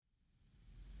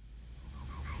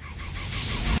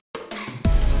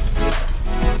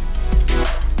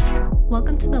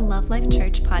Welcome to the Love Life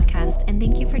Church podcast, and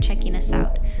thank you for checking us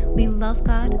out. We love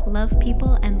God, love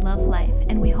people, and love life,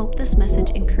 and we hope this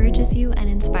message encourages you and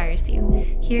inspires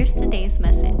you. Here's today's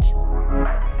message.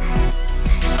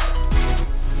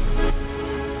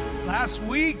 Last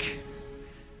week,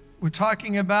 we're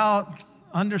talking about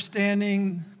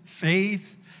understanding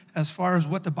faith as far as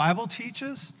what the Bible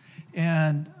teaches,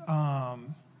 and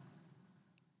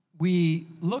we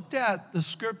looked at the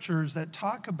scriptures that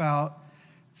talk about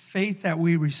faith that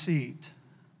we received,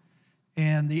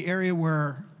 and the area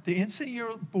where the instant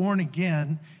you're born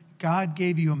again, God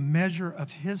gave you a measure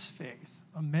of his faith,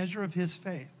 a measure of his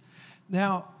faith.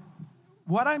 Now,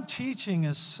 what I'm teaching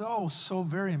is so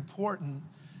very important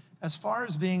as far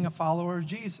as being a follower of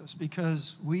Jesus,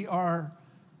 because we are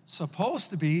supposed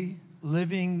to be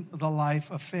living the life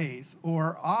of faith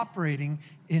or operating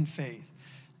in faith.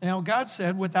 Now, God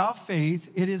said, without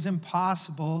faith, it is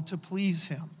impossible to please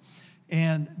him.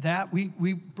 And that we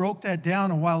broke that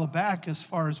down a while back as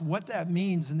far as what that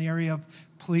means in the area of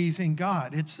pleasing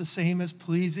God. It's the same as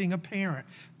pleasing a parent,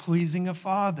 pleasing a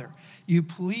father. You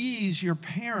please your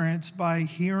parents by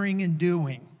hearing and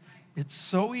doing. It's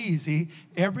so easy.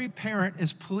 Every parent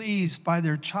is pleased by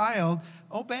their child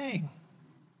obeying.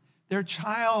 Their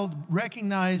child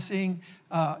recognizing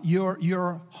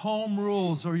your home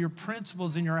rules or your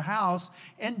principles in your house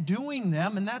and doing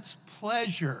them, and that's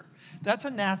pleasure. That's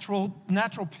a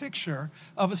natural picture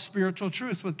of a spiritual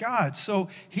truth with God. So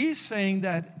he's saying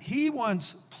that he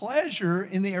wants pleasure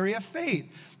in the area of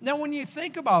faith. Now, when you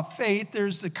think about faith,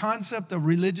 there's the concept of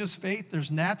religious faith,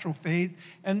 there's natural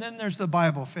faith, and then there's the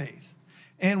Bible faith.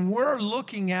 And we're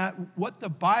looking at what the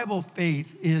Bible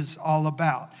faith is all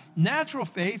about. Natural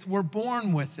faith, we're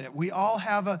born with it. We all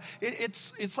have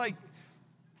it's like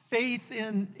faith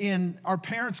in our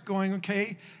parents going,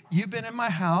 okay, you've been in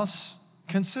my house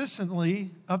consistently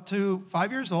up to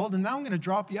 5 years old, and now I'm going to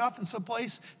drop you off in some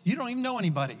place you don't even know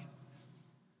anybody.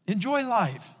 Enjoy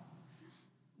life.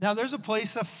 Now, there's a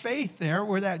place of faith there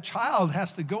where that child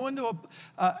has to go into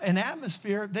an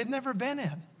atmosphere they've never been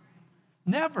in.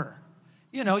 Never.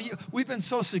 You know, we've been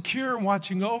so secure in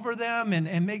watching over them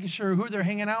and making sure who they're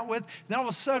hanging out with. Then all of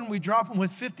a sudden, we drop them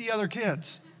with 50 other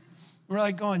kids. We're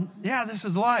like going, yeah, this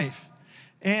is life.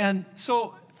 And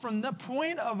so from the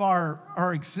point of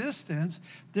our existence,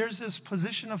 there's this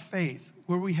position of faith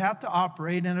where we have to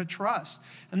operate in a trust.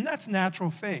 And that's natural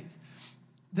faith.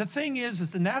 The thing is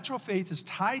the natural faith is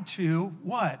tied to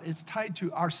what? It's tied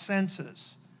to our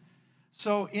senses.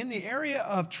 So in the area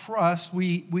of trust,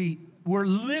 we're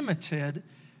limited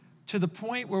to the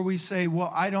point where we say,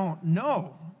 well, I don't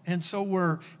know. And so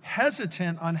we're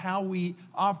hesitant on how we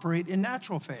operate in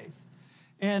natural faith.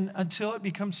 And until it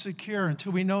becomes secure,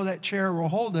 until we know that chair will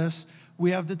hold us,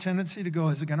 we have the tendency to go,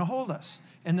 is it going to hold us?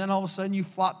 And then all of a sudden you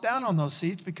flop down on those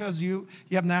seats because you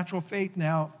have natural faith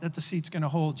now that the seat's going to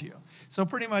hold you. So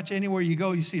pretty much anywhere you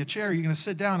go, you see a chair, you're going to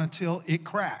sit down until it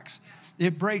cracks.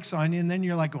 It breaks on you, and then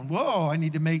you're like going, whoa, I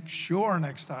need to make sure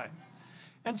next time.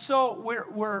 And so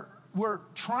we're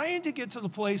trying to get to the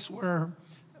place where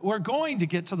we're going to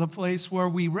get to the place where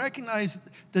we recognize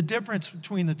the difference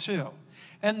between the two.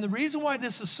 And the reason why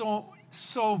this is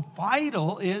so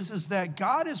vital is that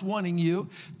God is wanting you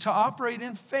to operate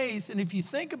in faith. And if you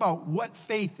think about what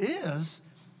faith is,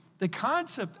 the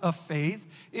concept of faith,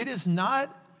 it is not,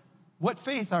 what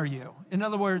faith are you? In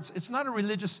other words, it's not a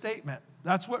religious statement.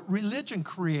 That's what religion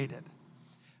created.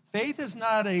 Faith is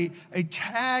not a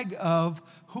tag of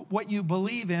what you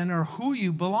believe in or who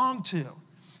you belong to.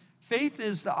 Faith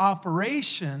is the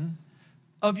operation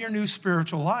of your new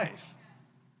spiritual life.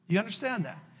 You understand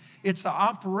that? It's the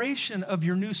operation of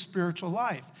your new spiritual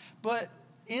life. But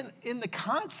in the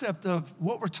concept of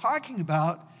what we're talking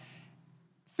about,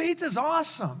 faith is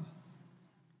awesome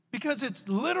because it's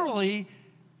literally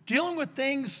dealing with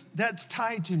things that's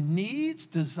tied to needs,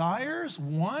 desires,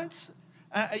 wants,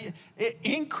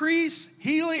 increase,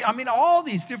 healing. I mean, all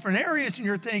these different areas, and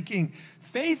you're thinking,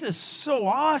 faith is so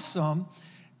awesome,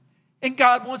 and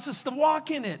God wants us to walk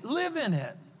in it, live in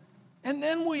it. And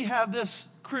then we have this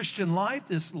Christian life,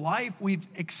 this life we've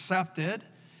accepted,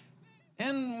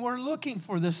 and we're looking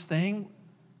for this thing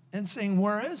and saying,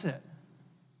 where is it?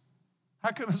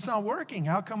 How come it's not working?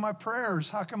 How come my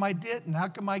prayers? How come I didn't? How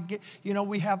come I get,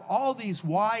 we have all these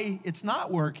why it's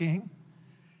not working.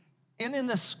 And in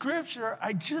the scripture,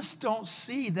 I just don't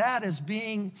see that as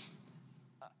being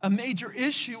a major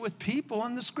issue with people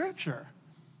in the scripture.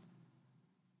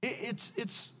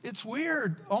 It's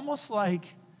weird, almost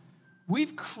like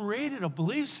we've created a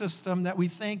belief system that we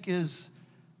think is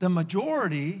the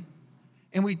majority,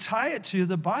 and we tie it to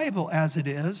the Bible as it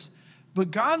is, but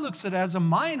God looks at it as a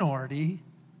minority,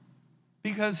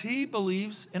 because he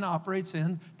believes and operates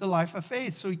in the life of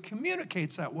faith. So he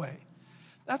communicates that way.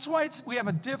 That's why we have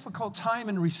a difficult time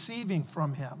in receiving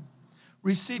from him,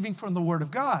 receiving from the Word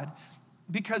of God,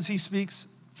 because he speaks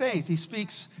faith. He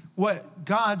speaks what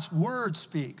God's Word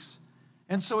speaks.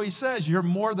 And so he says, you're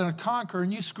more than a conqueror,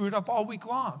 and you screwed up all week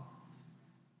long.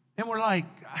 And we're like,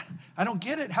 I don't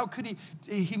get it. How could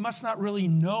he must not really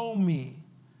know me.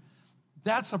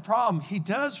 That's the problem. He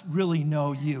does really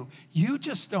know you. You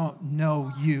just don't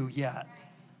know you yet.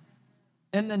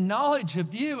 And the knowledge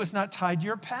of you is not tied to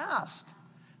your past.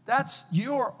 That's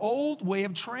your old way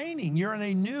of training. You're in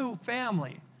a new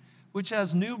family, which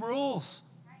has new rules,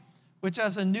 which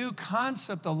has a new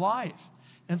concept of life.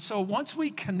 And so once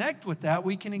we connect with that,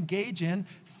 we can engage in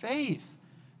faith.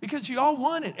 Because you all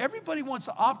want it. Everybody wants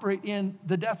to operate in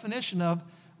the definition of,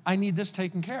 I need this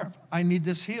taken care of. I need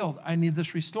this healed. I need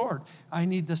this restored. I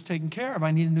need this taken care of.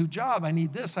 I need a new job. I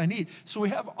need this. So we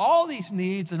have all these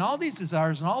needs and all these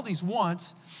desires and all these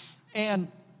wants. And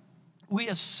we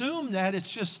assume that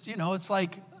it's just, it's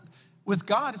like, with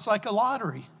God, it's like a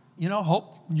lottery.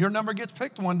 Hope your number gets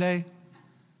picked one day.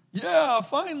 Yeah,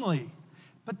 finally.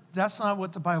 But that's not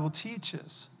what the Bible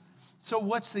teaches. So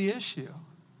what's the issue?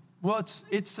 Well,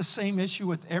 it's the same issue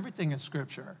with everything in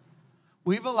Scripture.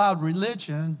 We've allowed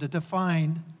religion to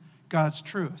define God's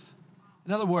truth.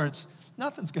 In other words,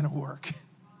 nothing's going to work.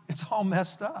 It's all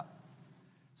messed up.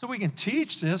 So we can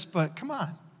teach this, but come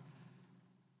on.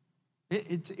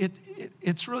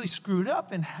 It's really screwed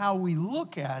up in how we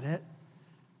look at it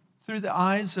through the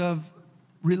eyes of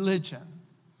religion.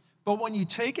 But when you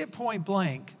take it point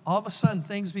blank, all of a sudden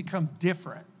things become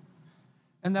different.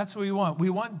 And that's what we want. We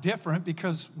want different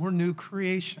because we're new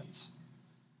creations.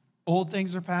 Old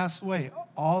things are passed away.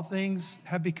 All things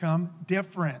have become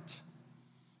different.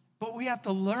 But we have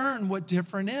to learn what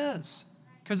different is.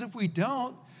 Because if we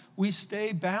don't, we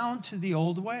stay bound to the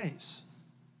old ways.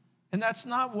 And that's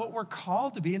not what we're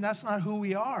called to be, and that's not who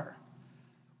we are.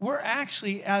 We're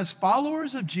actually, as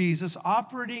followers of Jesus,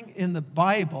 operating in the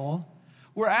Bible,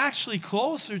 we're actually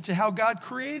closer to how God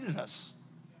created us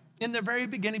in the very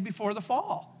beginning before the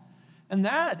fall. And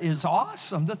that is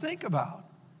awesome to think about.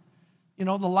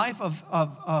 The life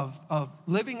of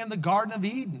living in the Garden of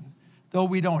Eden, though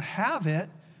we don't have it,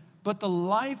 but the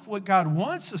life, what God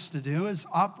wants us to do is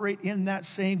operate in that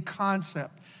same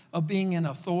concept of being in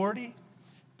authority,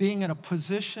 being in a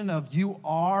position of you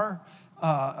are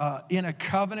in a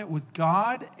covenant with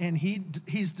God, and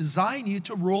He's designed you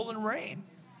to rule and reign.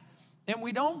 And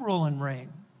we don't rule and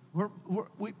reign.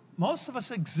 Most of us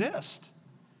exist,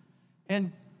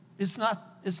 and it's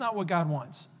not what God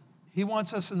wants. He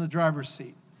wants us in the driver's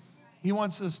seat. He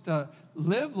wants us to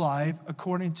live life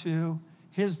according to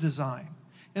His design.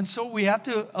 And so we have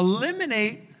to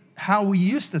eliminate how we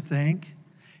used to think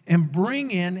and bring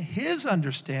in His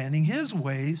understanding, His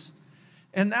ways,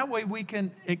 and that way we can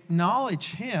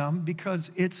acknowledge Him because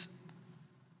it's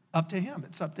up to Him.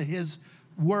 It's up to His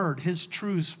word, His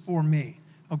truths for me,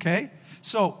 okay?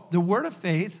 So the word of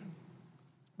faith,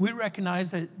 we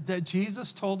recognize that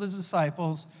Jesus told His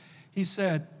disciples, He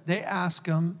said, they asked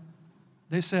Him,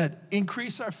 they said,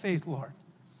 increase our faith, Lord.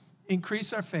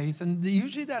 Increase our faith. And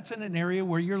usually that's in an area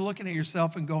where you're looking at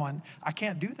yourself and going, I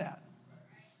can't do that.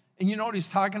 And you know what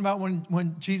He's talking about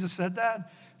when Jesus said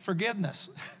that? Forgiveness.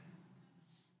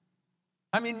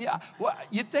 I mean, yeah, well,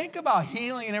 you think about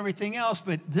healing and everything else,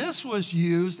 but this was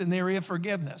used in the area of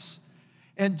forgiveness.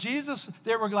 And Jesus,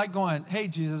 they were like going, hey,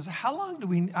 Jesus, how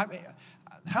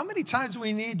many times do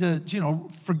we need to,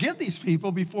 forgive these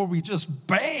people before we just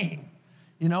bang,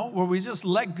 where we just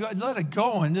let it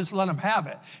go and just let them have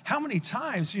it? How many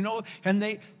times, and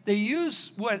they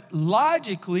use what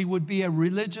logically would be a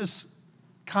religious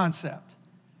concept.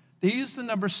 They use the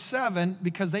number 7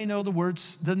 because they know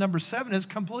the number 7 is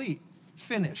complete,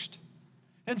 finished.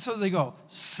 And so they go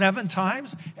 7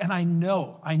 times, and I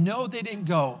know they didn't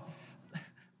go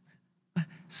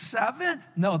 7?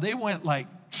 No, they went like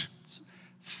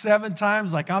 7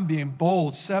 times, like I'm being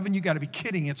bold. 7, you got to be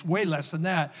kidding. It's way less than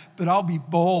that, but I'll be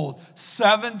bold.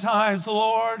 7 times,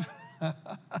 Lord.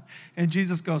 And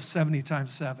Jesus goes 70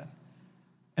 times 7.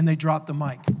 And they dropped the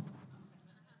mic.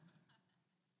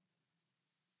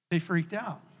 They freaked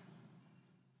out.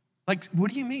 Like, what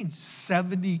do you mean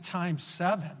 70 times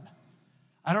 7?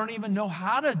 I don't even know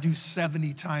how to do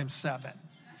 70 times 7.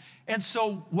 And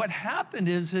so what happened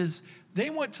is they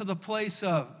went to the place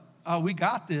of, we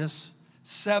got this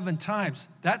 7 times.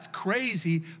 That's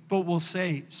crazy, but we'll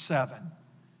say 7.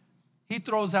 He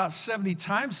throws out 70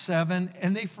 times 7,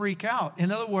 and they freak out. In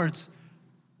other words,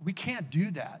 we can't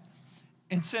do that.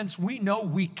 And since we know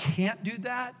we can't do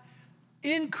that,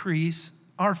 increase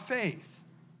our faith.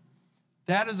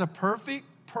 That is a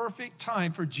perfect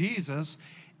time for Jesus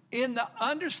in the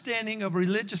understanding of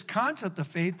religious concept of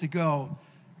faith to go,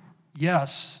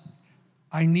 yes,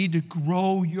 I need to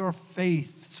grow your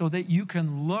faith so that you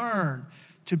can learn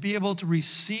to be able to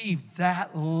receive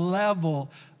that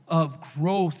level of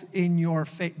growth in your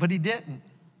faith. But he didn't.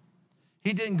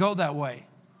 He didn't go that way.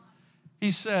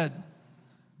 He said,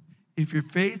 if your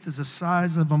faith is the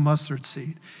size of a mustard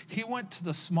seed. He went to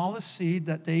the smallest seed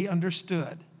that they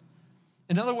understood.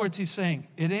 In other words, he's saying,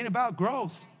 it ain't about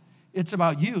growth. It's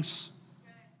about use.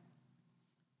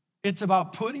 It's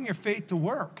about putting your faith to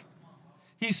work.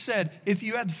 He said, if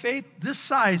you had faith this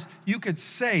size, you could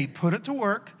say, put it to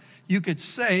work. You could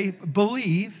say,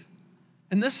 believe.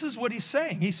 And this is what he's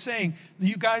saying. He's saying,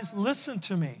 you guys, listen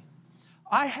to me.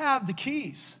 I have the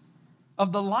keys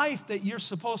of the life that you're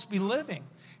supposed to be living.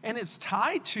 And it's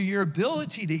tied to your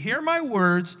ability to hear my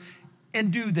words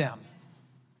and do them.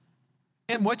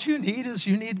 And what you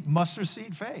need mustard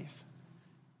seed faith.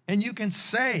 And you can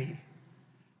say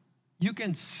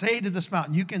to this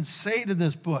mountain, you can say to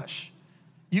this bush,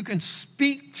 you can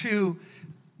speak to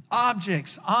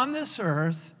objects on this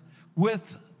earth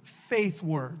with faith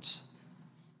words.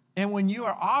 And when you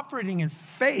are operating in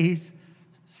faith,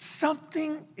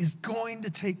 something is going to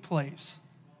take place.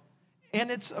 And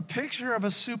it's a picture of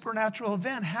a supernatural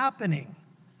event happening.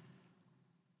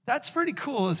 That's pretty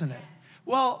cool, isn't it?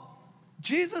 Well,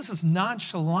 Jesus is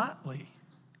nonchalantly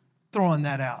throwing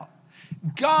that out.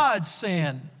 God's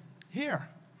saying, here.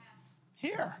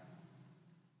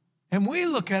 And we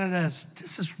look at it as,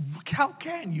 how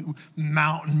can you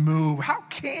mountain move? How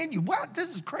can you? Wow,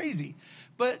 this is crazy.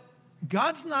 But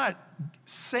God's not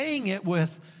saying it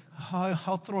with,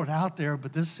 I'll throw it out there,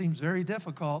 but this seems very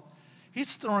difficult.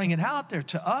 He's throwing it out there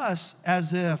to us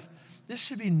as if this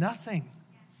should be nothing.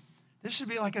 This should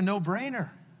be like a no-brainer.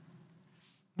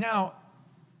 Now,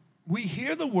 we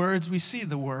hear the words, we see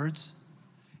the words,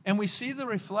 and we see the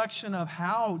reflection of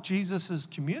how Jesus is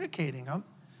communicating them.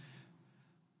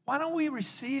 Why don't we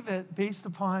receive it based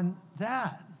upon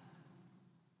that?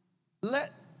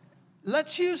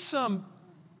 Let's use some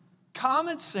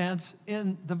common sense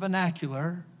in the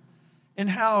vernacular and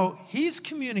how he's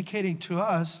communicating to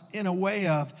us in a way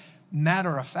of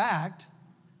matter of fact,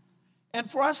 and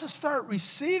for us to start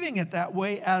receiving it that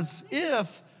way as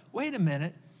if, wait a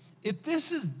minute, if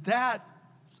this is that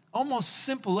almost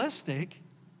simplistic,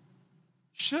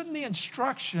 shouldn't the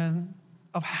instruction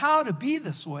of how to be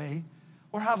this way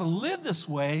or how to live this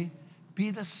way be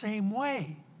the same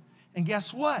way? And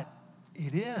guess what?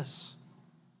 It is.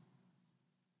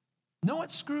 Know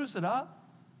what screws it up?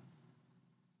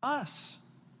 Us,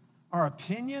 our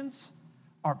opinions,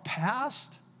 our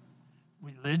past,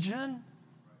 religion,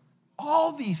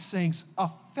 all these things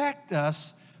affect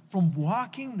us from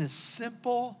walking this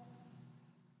simple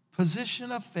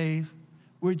position of faith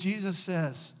where Jesus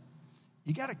says,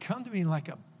 you got to come to me like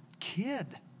a kid.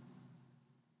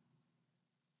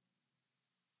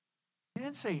 He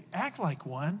didn't say act like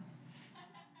one.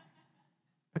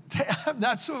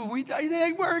 That's what they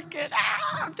ain't working.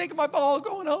 I'm taking my ball,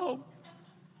 going home.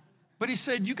 But he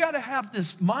said, you got to have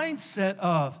this mindset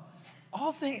of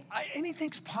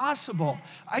anything's possible.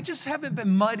 I just haven't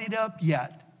been muddied up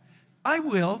yet. I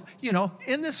will,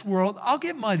 in this world, I'll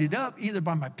get muddied up either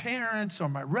by my parents or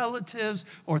my relatives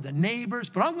or the neighbors,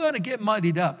 but I'm going to get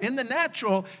muddied up. In the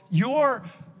natural, your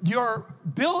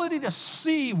ability to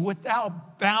see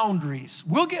without boundaries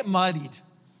will get muddied.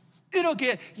 It'll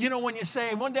get, when you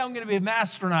say, one day I'm going to be an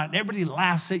astronaut, and everybody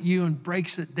laughs at you and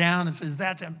breaks it down and says,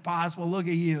 that's impossible, look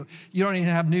at you. You don't even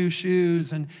have new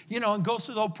shoes. And, and goes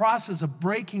through the whole process of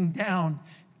breaking down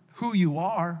who you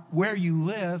are, where you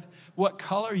live, what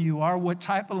color you are, what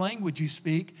type of language you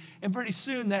speak. And pretty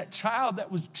soon that child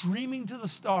that was dreaming to the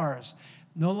stars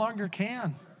no longer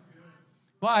can.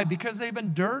 Why? Because they've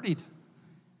been dirtied,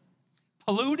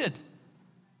 polluted.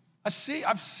 I've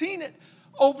seen it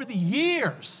over the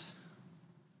years.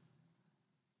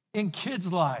 In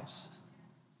kids' lives.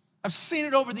 I've seen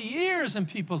it over the years in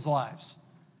people's lives.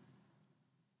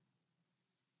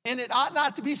 And it ought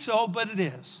not to be so, but it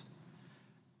is.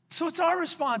 So it's our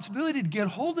responsibility to get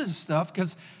hold of this stuff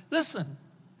because, listen,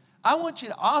 I want you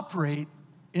to operate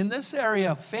in this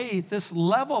area of faith, this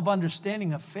level of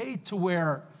understanding of faith to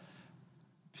where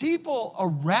people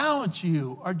around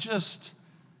you are just,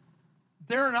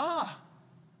 they're in awe.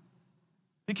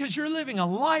 Because you're living a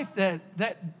life that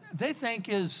they think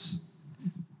is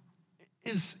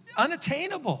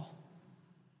unattainable,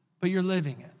 but you're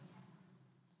living it.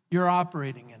 You're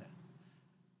operating in it.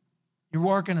 You're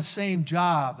working the same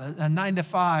job, a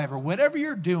 9-to-5, or whatever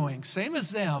you're doing, same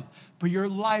as them, but your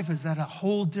life is at a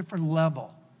whole different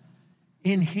level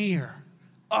in here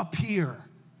up here.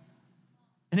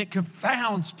 And it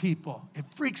confounds people. It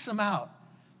freaks them out.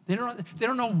 They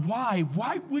don't know why.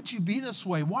 Why would you be this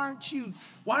way? Why aren't you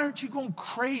going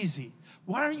crazy?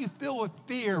 Why aren't you filled with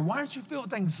fear? Why aren't you filled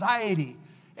with anxiety?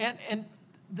 And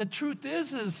the truth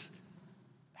is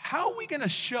how are we going to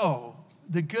show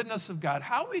the goodness of God?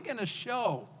 How are we going to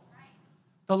show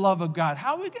the love of God?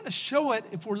 How are we going to show it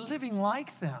if we're living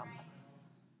like them?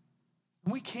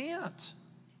 We can't.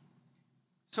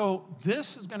 So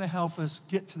this is going to help us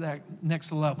get to that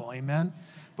next level, amen?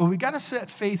 But we got to set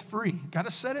faith free. Got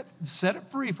to set it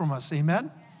free from us, amen?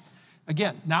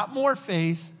 Again, not more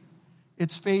faith,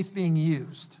 it's faith being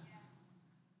used.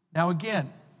 Now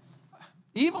again,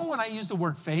 even when I use the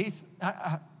word faith,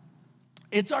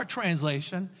 it's our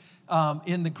translation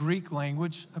in the Greek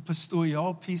language,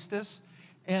 apostolio, pistis,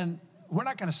 and we're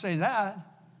not going to say that.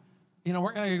 You know,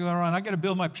 we're going to go around, I got to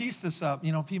build my pistis up.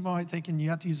 You know, people might thinking you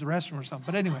have to use the restroom or something.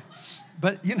 But anyway,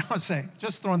 but you know what I'm saying,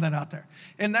 just throwing that out there.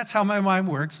 And that's how my mind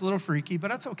works, a little freaky, but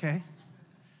that's okay.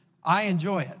 I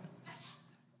enjoy it.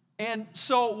 And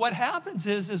so what happens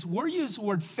is we're using the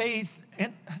word faith,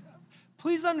 and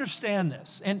please understand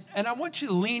this. And I want you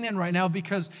to lean in right now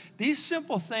because these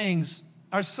simple things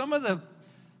are some of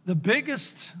the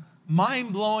biggest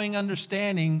mind-blowing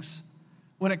understandings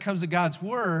when it comes to God's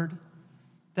word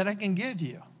that I can give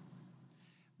you.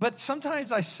 But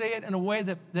sometimes I say it in a way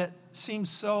that seems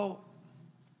so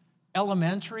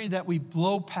elementary that we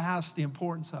blow past the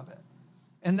importance of it.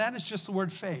 And that is just the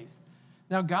word faith.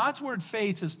 Now, God's word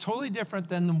faith is totally different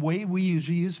than the way we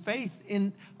usually use faith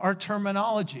in our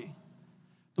terminology.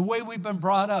 The way we've been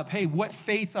brought up. Hey, what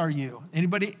faith are you?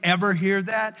 Anybody ever hear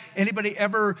that? Anybody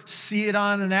ever see it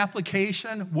on an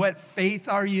application? What faith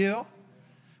are you?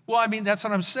 Well, I mean, that's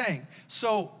what I'm saying.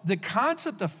 So the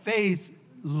concept of faith,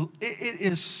 it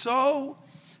is so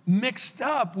mixed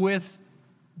up with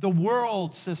the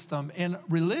world system and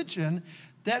religion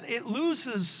that it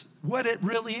loses what it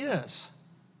really is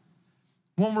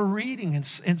when we're reading and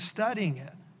studying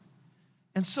it.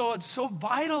 And so it's so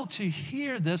vital to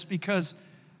hear this because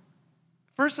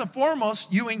first and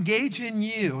foremost, you engage in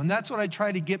you. And that's what I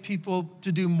try to get people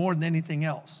to do more than anything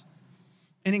else.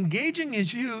 And engaging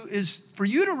as you is for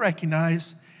you to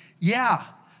recognize, yeah,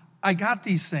 I got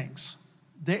these things.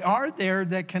 They are there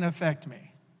that can affect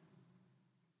me.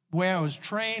 The way I was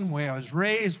trained, the way I was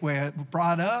raised, the way I was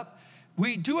brought up.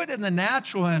 We do it in the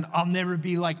natural and I'll never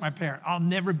be like my parent.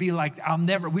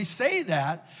 We say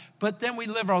that, but then we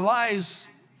live our lives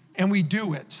and we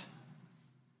do it.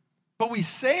 But we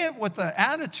say it with the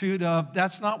attitude of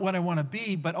that's not what I want to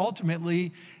be, but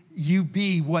ultimately you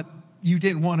be what you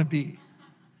didn't want to be.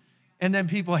 And then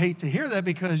people hate to hear that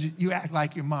because you act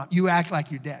like your mom, you act like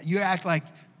your dad, you act like,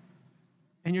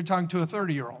 and you're talking to a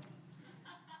 30-year-old.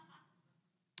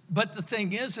 But the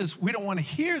thing is we don't want to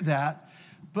hear that,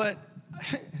 but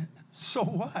so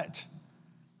what?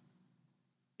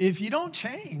 If you don't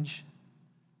change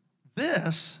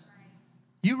this,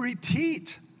 you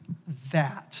repeat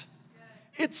that.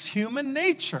 It's human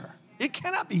nature. It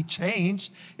cannot be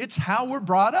changed. It's how we're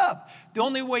brought up. The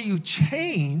only way you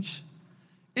change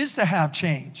is to have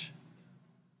change.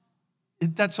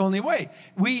 That's the only way.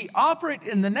 We operate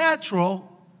in the natural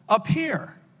up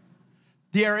here,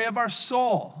 the area of our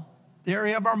soul, the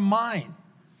area of our mind.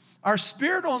 Our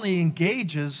spirit only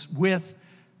engages with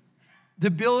the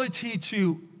ability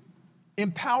to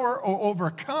empower or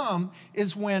overcome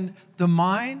is when the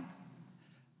mind,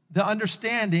 the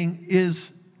understanding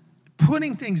is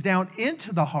putting things down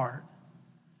into the heart.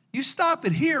 You stop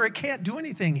it here, it can't do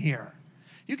anything here.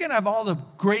 You can have all the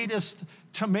greatest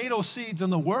tomato seeds in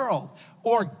the world,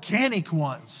 organic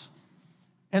ones,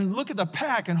 and look at the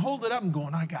pack and hold it up and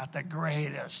going, I got the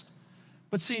greatest.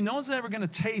 But see, no one's ever going to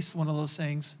taste one of those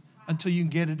things until you can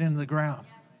get it into the ground.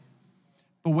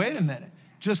 But wait a minute,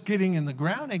 just getting in the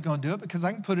ground ain't going to do it because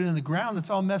I can put it in the ground that's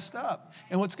all messed up.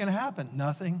 And what's going to happen?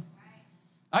 Nothing.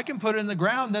 I can put it in the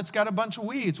ground that's got a bunch of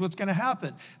weeds. What's going to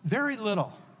happen? Very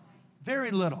little.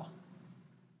 Very little.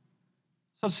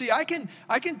 So see, I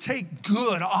can take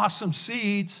good, awesome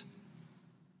seeds,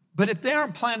 but if they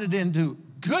aren't planted into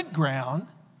good ground,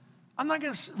 I'm not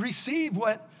going to receive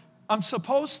what I'm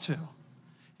supposed to.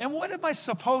 And what am I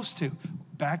supposed to?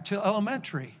 Back to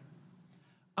elementary.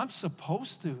 I'm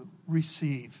supposed to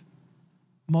receive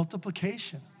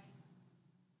multiplication.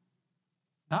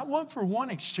 Not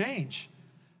one-for-one exchange.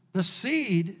 The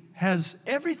seed has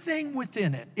everything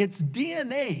within it. It's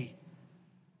DNA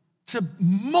to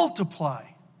multiply.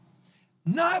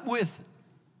 Not with,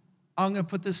 I'm going to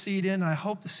put the seed in, and I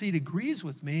hope the seed agrees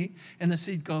with me. And the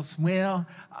seed goes, well,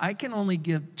 I can only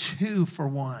give 2 for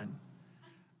 1.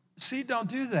 Seed don't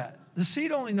do that. The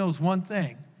seed only knows one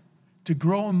thing, to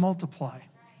grow and multiply.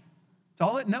 That's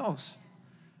all it knows.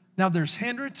 Now, there's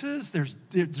hindrances, there's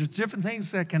different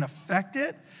things that can affect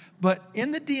it, but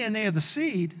in the DNA of the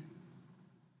seed,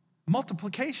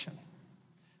 multiplication.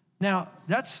 Now,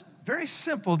 that's very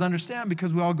simple to understand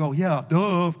because we all go, yeah,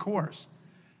 duh, of course.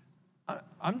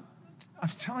 I'm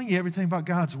telling you everything about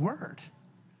God's word.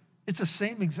 It's the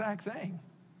same exact thing.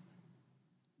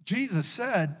 Jesus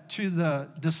said to the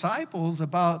disciples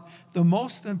about the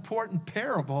most important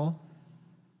parable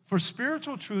for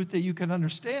spiritual truth that you can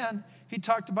understand. He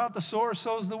talked about the sower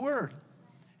sows the word.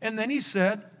 And then he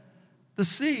said, the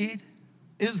seed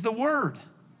is the word.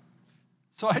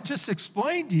 So I just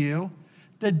explained to you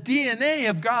the DNA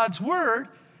of God's word,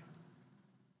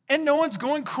 and no one's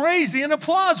going crazy in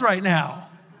applause right now.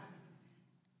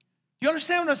 You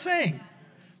understand what I'm saying?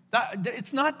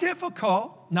 It's not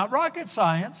difficult, not rocket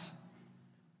science.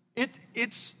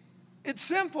 It's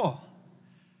simple.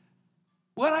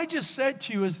 What I just said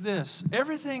to you is this: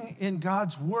 everything in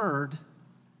God's word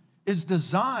is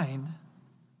designed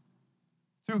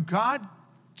through God's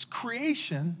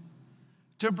creation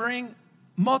to bring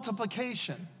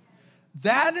multiplication.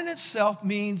 That in itself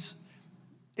means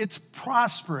it's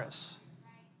prosperous.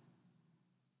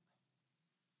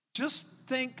 Just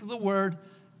think the word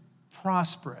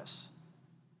prosperous.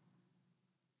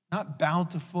 Not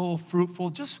bountiful, fruitful,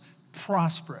 just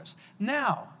prosperous.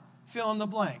 Now, fill in the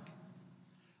blank.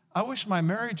 I wish my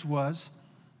marriage was.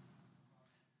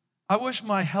 I wish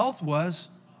my health was.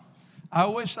 I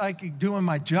wish I could do in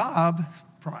my job.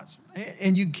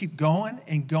 And you can keep going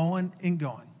and going and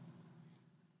going.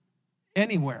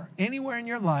 Anywhere in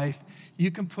your life,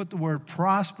 you can put the word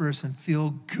prosperous and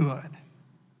feel good.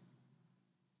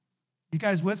 You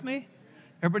guys with me?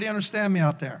 Everybody understand me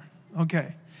out there?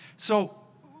 Okay. So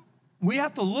we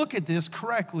have to look at this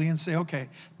correctly and say, okay,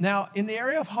 now in the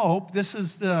area of hope, this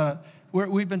is where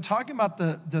we've been talking about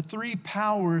the three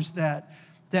powers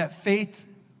that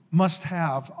faith must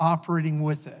have operating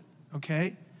with it,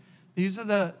 okay? These are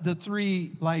the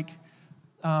three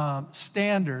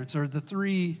standards, or the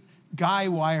three guy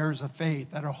wires of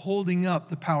faith that are holding up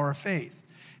the power of faith.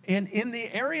 And in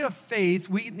the area of faith,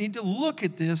 we need to look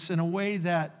at this in a way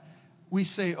that we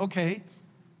say, okay,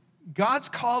 God's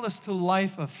called us to a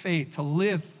life of faith, to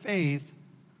live faith.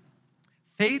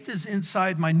 Faith is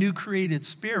inside my new created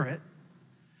spirit,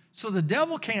 so the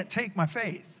devil can't take my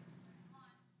faith.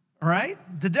 All right?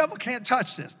 The devil can't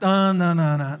touch this.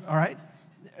 No. All right?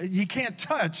 You can't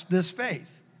touch this faith.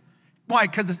 Why?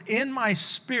 Because it's in my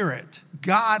spirit.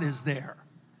 God is there.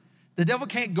 The devil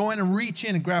can't go in and reach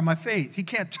in and grab my faith. He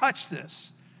can't touch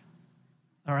this.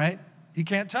 All right? He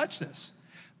can't touch this.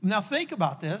 Now think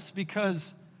about this,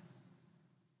 because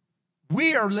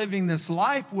we are living this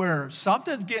life where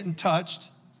something's getting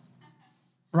touched,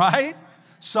 right?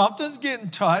 Something's getting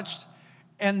touched,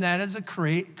 and that is a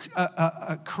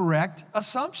correct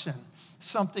assumption.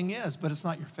 Something is, but it's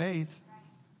not your faith.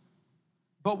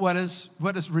 But what is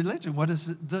religion? What does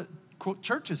the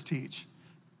churches teach?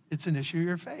 It's an issue of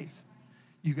your faith.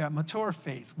 You got mature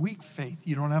faith, weak faith.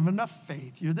 You don't have enough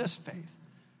faith. You're this faith.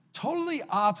 Totally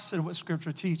opposite of what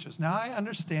Scripture teaches. Now, I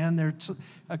understand there's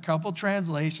a couple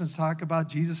translations talk about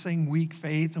Jesus saying weak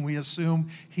faith, and we assume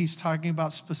he's talking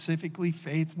about specifically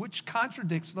faith, which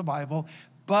contradicts the Bible,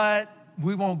 but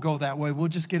we won't go that way. We'll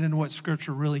just get into what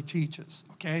Scripture really teaches,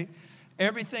 okay?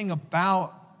 Everything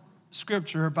about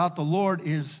Scripture, about the Lord,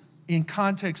 is in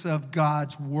context of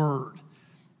God's word,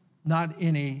 not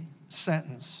any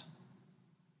sentence.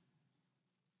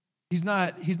 He's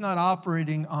not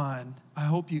operating on, I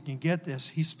hope you can get this,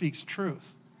 he speaks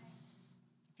truth.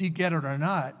 If you get it or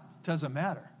not, it doesn't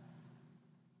matter.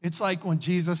 It's like when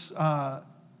Jesus,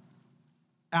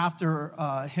 after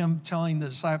him telling the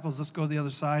disciples, let's go to the other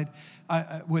side,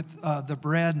 with the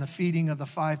bread and the feeding of the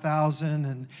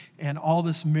 5,000 and all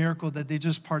this miracle that they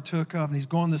just partook of, and he's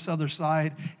going this other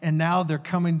side, and now they're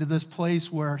coming to this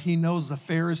place where he knows the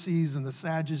Pharisees and the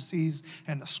Sadducees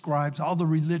and the scribes, all the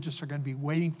religious are going to be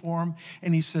waiting for him,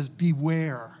 and he says,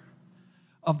 beware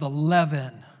of the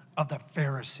leaven of the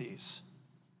Pharisees.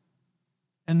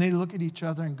 And they look at each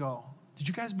other and go, did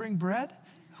you guys bring bread?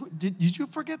 Did you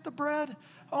forget the bread?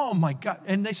 Oh my God.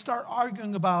 And they start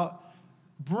arguing about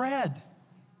bread.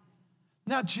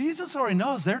 Now, Jesus already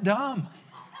knows they're dumb.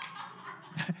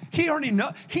 He already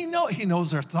knows. He knows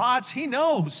their thoughts. He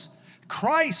knows.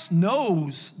 Christ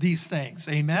knows these things.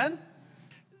 Amen?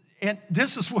 And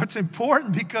this is what's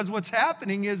important, because what's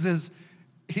happening is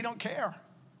he don't care.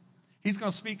 He's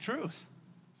going to speak truth.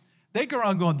 They go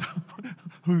around going,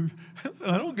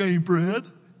 I don't get any bread.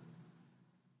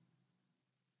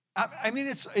 I mean,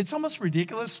 it's almost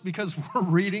ridiculous because we're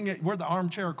reading it. We're the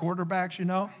armchair quarterbacks, you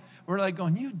know. We're like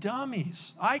going, you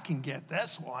dummies, I can get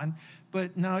this one.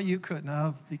 But no, you couldn't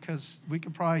have, because we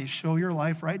could probably show your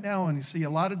life right now and you see a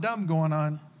lot of dumb going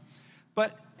on.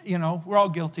 But, you know, we're all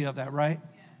guilty of that, right?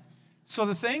 Yeah. So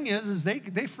the thing is they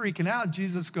freaking out.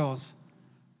 Jesus goes,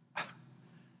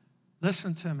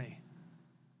 listen to me.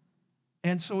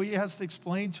 And so he has to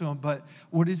explain to them, but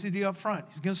what does he do up front?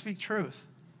 He's going to speak truth.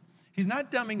 He's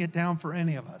not dumbing it down for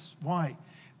any of us. Why?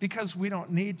 Because we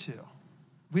don't need to.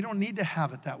 We don't need to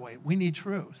have it that way. We need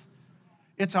truth.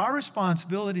 It's our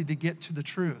responsibility to get to the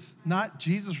truth, not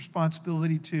Jesus'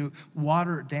 responsibility to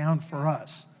water it down for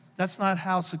us. That's not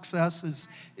how success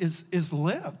is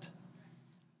lived.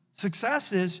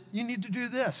 Success is you need to do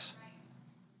this.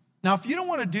 Now, if you don't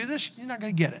want to do this, you're not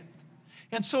going to get it.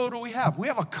 And so what do we have? We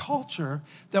have a culture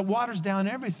that waters down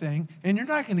everything, and you're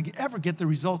not going to ever get the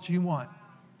results you want.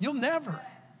 You'll never.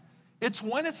 It's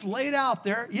when it's laid out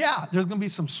there, yeah, there's going to be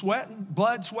some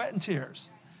blood, sweat, and tears.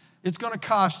 It's going to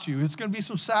cost you. It's going to be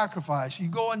some sacrifice. You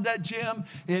go in that gym,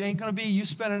 it ain't going to be you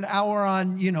spend an hour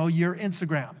on, your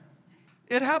Instagram.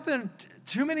 It happened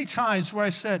too many times where I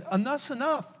said, enough's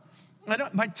enough.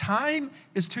 My time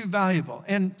is too valuable.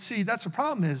 And see, that's the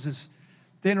problem is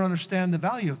they don't understand the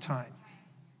value of time.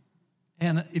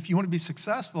 And if you want to be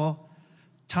successful,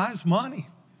 time's money.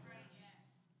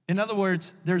 In other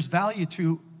words, there's value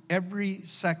to every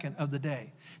second of the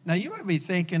day. Now, you might be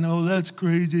thinking, oh, that's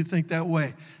crazy to think that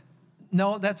way.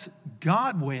 No, that's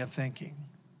God's way of thinking.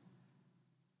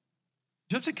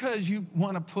 Just because you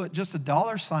want to put just a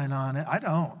dollar sign on it, I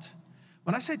don't.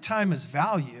 When I say time is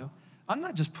value, I'm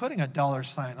not just putting a dollar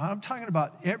sign on it. I'm talking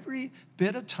about every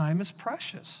bit of time is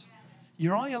precious.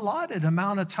 You're only allotted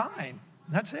amount of time.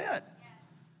 That's it.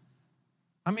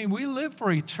 I mean, we live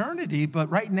for eternity,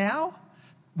 but right now,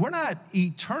 we're not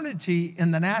eternity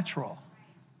in the natural.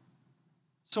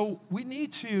 So we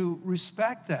need to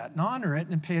respect that and honor it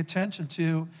and pay attention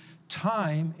to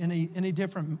time in a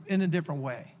different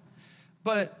way.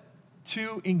 But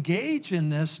to engage in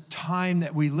this time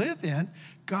that we live in,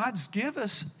 God's given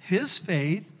us his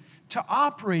faith to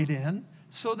operate in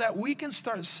so that we can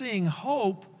start seeing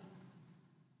hope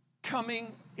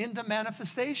coming into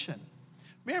manifestation.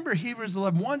 Remember, Hebrews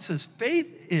 11:1 says,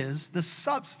 faith is the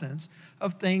substance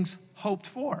of things hoped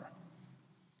for.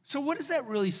 So what is that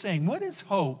really saying? What is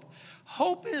hope?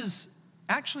 Hope is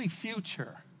actually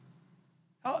future.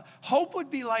 Hope would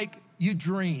be like you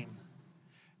dream.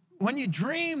 When you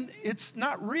dream, it's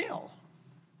not real.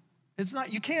 It's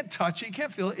not, you can't touch it, you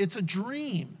can't feel it. It's a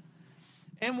dream.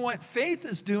 And what faith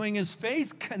is doing is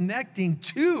faith connecting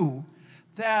to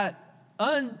that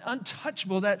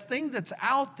untouchable, that thing that's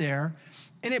out there,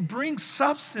 and it brings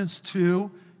substance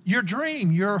to your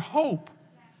dream, your hope.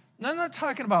 Now, I'm not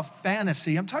talking about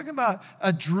fantasy. I'm talking about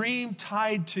a dream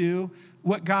tied to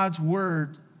what God's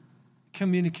word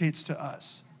communicates to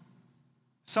us.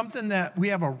 Something that we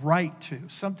have a right to,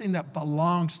 something that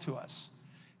belongs to us.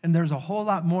 And there's a whole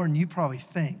lot more than you probably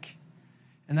think.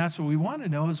 And that's what we want to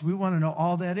know, is we want to know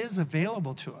all that is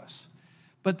available to us.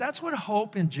 But that's what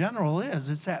hope in general is.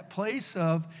 It's that place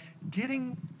of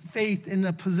getting faith in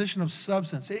a position of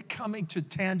substance, it coming to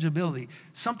tangibility,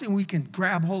 something we can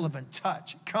grab hold of and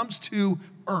touch. It comes to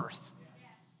earth.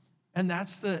 And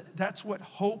that's what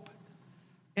hope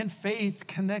and faith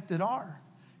connected are.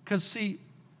 Because see,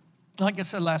 like I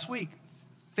said last week,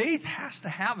 faith has to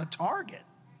have a target.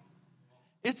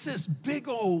 It's this big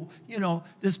old,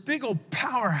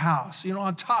 powerhouse,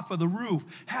 on top of the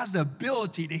roof, has the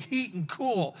ability to heat and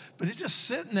cool, but it's just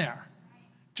sitting there.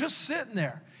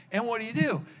 And what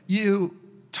do? You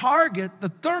target the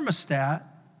thermostat,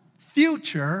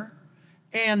 future,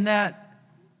 and that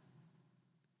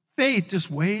faith just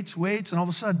waits, and all of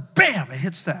a sudden, bam, it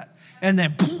hits that. And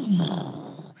then,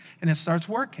 boom, and it starts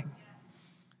working.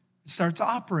 It starts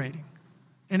operating.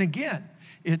 And again,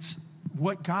 it's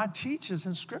what God teaches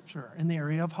in Scripture in the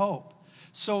area of hope.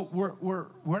 So we're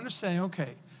understanding,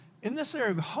 okay, in this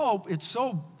area of hope, it's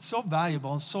so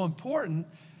valuable and so important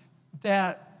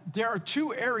that there are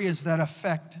two areas that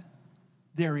affect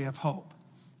the area of hope.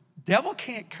 Devil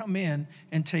can't come in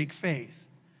and take faith,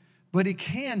 but he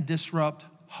can disrupt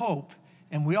hope,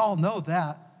 and we all know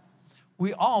that.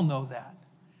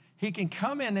 He can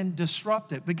come in and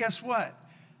disrupt it, but guess what?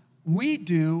 We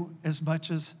do as much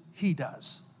as he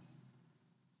does.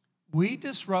 We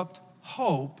disrupt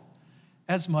hope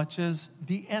as much as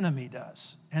the enemy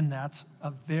does, and that's a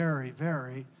very,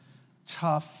 very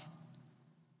tough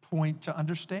point to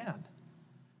understand.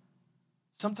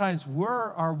 Sometimes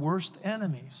we're our worst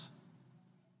enemies.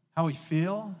 How we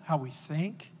feel, how we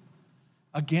think,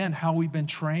 again, how we've been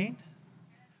trained.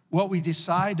 what we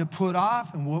decide to put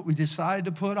off and what we decide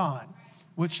to put on,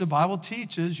 which the Bible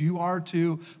teaches you are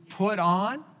to put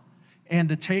on and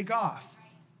to take off.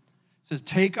 It says,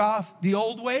 take off the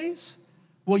old ways.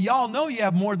 Well, y'all know you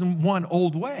have more than one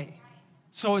old way.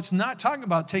 So it's not talking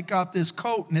about take off this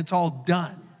coat and it's all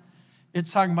done.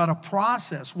 It's talking about a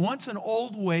process. Once an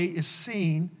old way is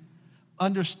seen,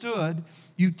 understood,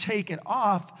 you take it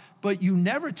off, but you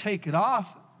never take it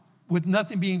off with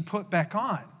nothing being put back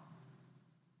on.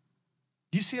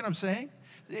 Do you see what I'm saying?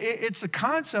 It's a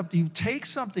concept. You take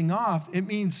something off, it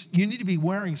means you need to be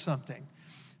wearing something.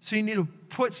 So you need to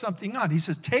put something on. He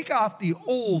says, take off the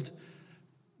old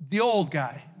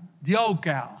guy, the old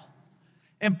gal,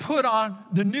 and put on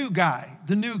the new guy,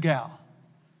 the new gal.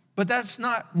 But that's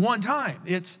not one time.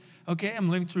 It's, okay, I'm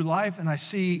living through life and I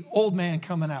see old man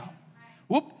coming out.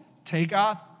 Whoop, take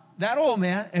off that old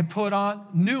man and put on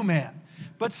new man.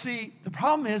 But see, the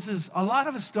problem is a lot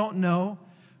of us don't know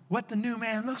what the new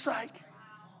man looks like.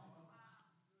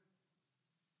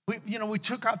 We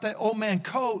took out that old man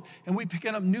coat and we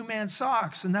picking up new man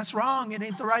socks, and that's wrong. It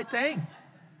ain't the right thing.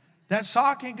 That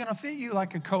sock ain't gonna fit you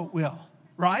like a coat will,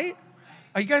 right?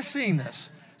 Are you guys seeing this?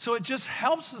 So it just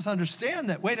helps us understand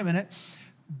that, wait a minute,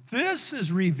 this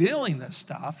is revealing this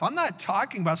stuff. I'm not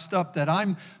talking about stuff that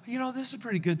this is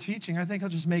pretty good teaching. I think I'll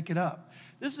just make it up.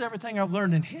 This is everything I've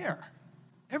learned in here.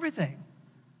 Everything.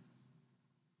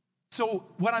 So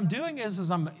what I'm doing is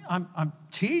I'm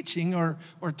teaching or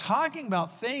talking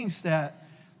about things that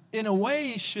in a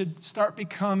way should start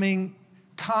becoming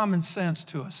common sense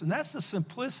to us. And that's the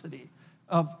simplicity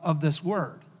of this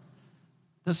word.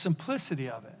 The simplicity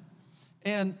of it.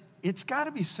 And it's got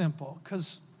to be simple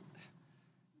because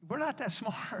we're not that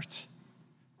smart,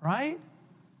 right?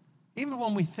 Even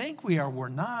when we think we are, we're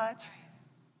not.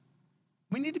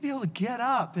 We need to be able to get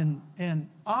up and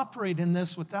operate in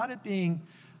this without it being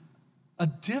a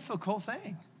difficult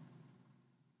thing.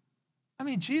 I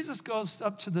mean, Jesus goes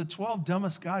up to the 12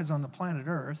 dumbest guys on the planet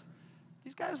Earth.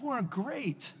 These guys weren't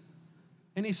great.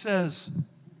 And he says,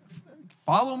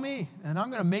 follow me, and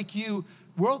I'm going to make you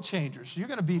world changers. You're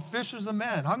going to be fishers of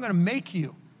men. I'm going to make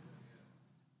you.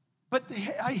 But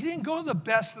he didn't go to the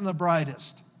best and the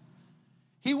brightest.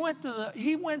 He went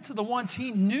to the ones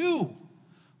he knew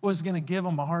was going to give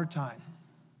him a hard time.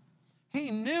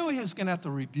 He knew he was going to have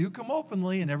to rebuke them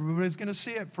openly, and everybody's going to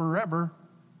see it forever.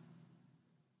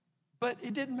 But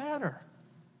it didn't matter.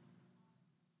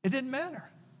 It didn't matter.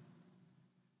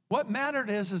 What mattered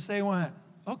is they went,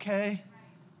 okay,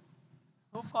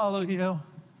 we'll follow you.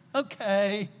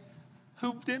 Okay.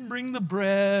 Who didn't bring the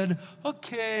bread?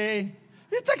 Okay.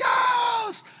 It's a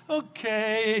ghost.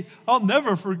 Okay. I'll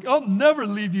never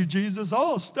leave you, Jesus.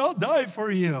 I'll die for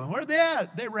you. Where are they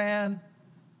at? They ran.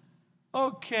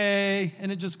 Okay.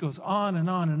 And it just goes on and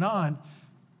on and on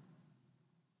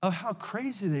of how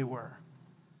crazy they were.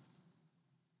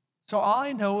 So all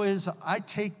I know is I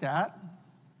take that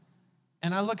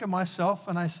and I look at myself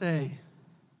and I say,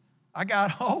 I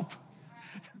got hope.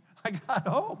 I got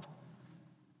hope.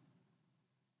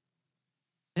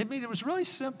 I mean, it was really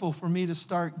simple for me to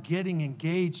start getting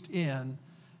engaged in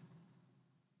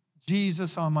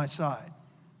Jesus on my side.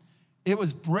 It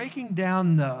was breaking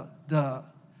down the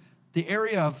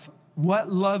area of what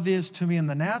love is to me in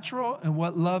the natural and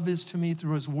what love is to me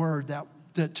through his word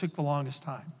that took the longest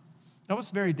time. That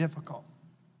was very difficult.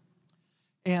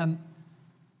 And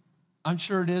I'm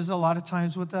sure it is a lot of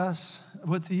times with us,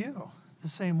 with you, the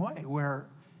same way, where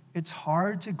it's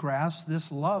hard to grasp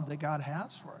this love that God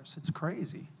has for us. It's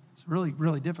crazy. It's really,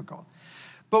 really difficult.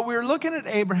 But we're looking at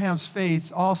Abraham's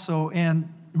faith also, and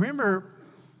remember,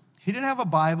 he didn't have a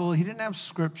Bible. He didn't have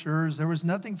scriptures. There was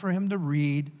nothing for him to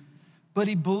read, but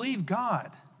he believed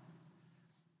God.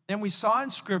 And we saw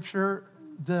in Scripture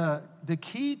the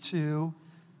key to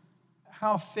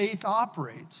how faith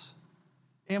operates.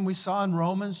 And we saw in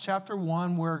Romans chapter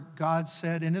 1 where God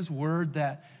said in his word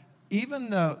that even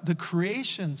the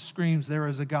creation screams there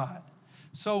is a God.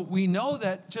 So we know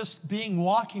that just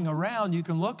walking around, you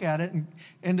can look at it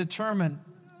and determine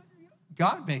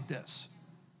God made this.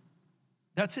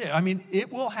 That's it. I mean,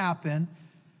 it will happen,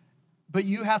 but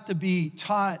you have to be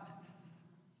taught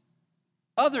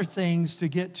other things to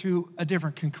get to a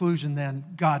different conclusion than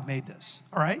God made this,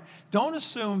 all right? Don't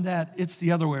assume that it's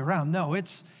the other way around. No,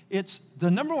 it's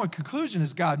the number one conclusion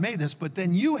is God made this, but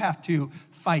then you have to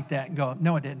fight that and go,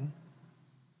 no, it didn't.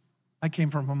 I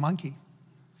came from a monkey.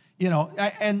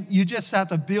 And you just have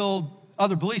to build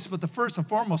other beliefs, but the first and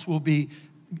foremost will be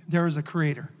there is a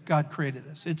creator. God created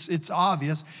this. It's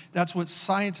obvious. That's what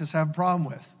scientists have a problem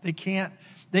with. They can't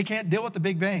deal with the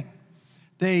Big Bang.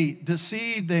 They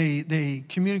deceive, they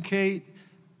communicate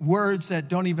words that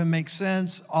don't even make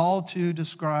sense, all to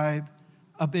describe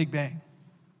a Big Bang.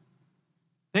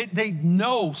 They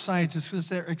know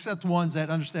scientists, except ones that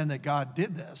understand that God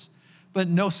did this, but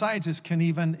no scientist can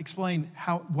even explain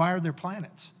why are there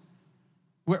planets?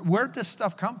 Where did this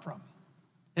stuff come from?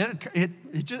 It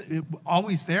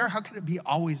always there? How could it be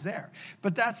always there?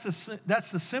 But that's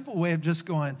the simple way of just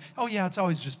going, oh yeah, it's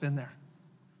always just been there.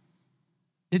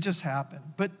 It just happened.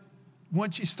 But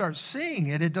once you start seeing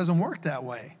it, it doesn't work that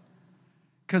way.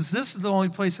 Because this is the only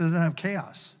place that doesn't have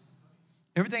chaos.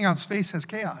 Everything out in space has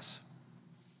chaos.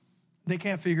 They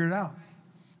can't figure it out.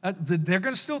 They're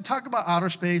going to still talk about outer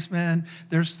space, man.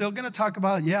 They're still going to talk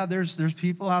about, yeah, there's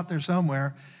people out there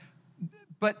somewhere.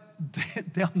 But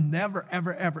they'll never,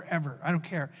 ever, ever, ever, I don't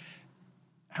care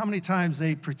how many times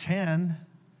they pretend,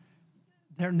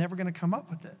 they're never going to come up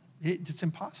with it. It's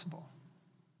impossible.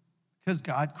 Because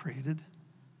God created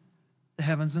the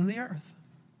heavens and the earth.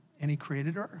 And he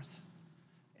created earth.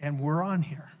 And we're on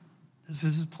here. This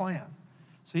is his plan.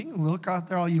 So you can look out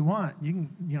there all you want. You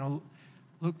can,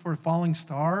 look for falling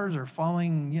stars or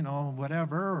falling,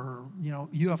 whatever, or,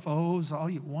 UFOs, all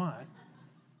you want.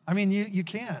 I mean, you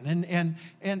can.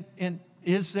 And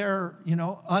is there,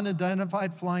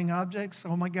 unidentified flying objects?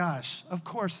 Oh my gosh, of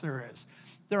course there is.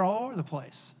 They're all over the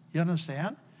place. You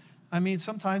understand? I mean,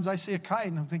 sometimes I see a kite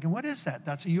and I'm thinking, what is that?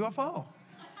 That's a UFO.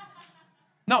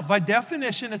 No, by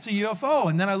definition, it's a UFO.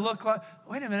 And then I look like,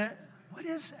 wait a minute, what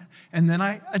is that? And then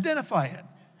I identify it.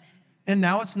 And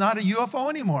now it's not a UFO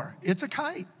anymore. It's a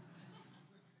kite.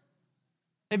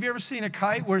 Have you ever seen a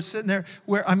kite where it's sitting there,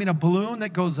 a balloon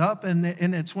that goes up and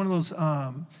it's one of those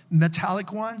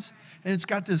metallic ones, and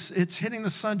it's hitting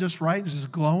the sun just right, it's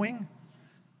just glowing?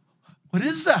 What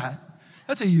is that?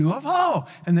 That's a UFO.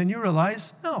 And then you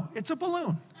realize, no, it's a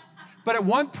balloon. But at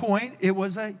one point, it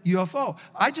was a UFO.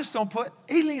 I just don't put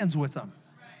aliens with them.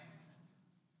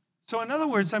 So in other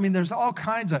words, there's all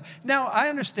kinds of... Now, I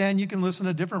understand you can listen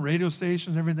to different radio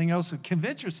stations and everything else and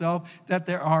convince yourself that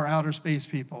there are outer space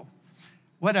people.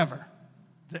 Whatever.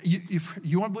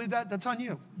 You want to believe that? That's on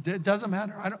you. It doesn't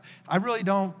matter. I really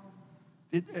don't.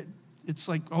 It's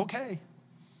like, okay.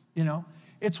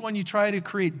 It's when you try to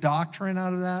create doctrine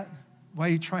out of that, why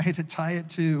you try to tie it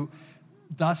to,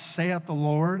 thus saith the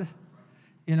Lord,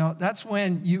 that's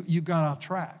when you got off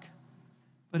track.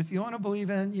 But if you want to believe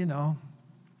in,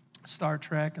 Star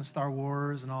Trek and Star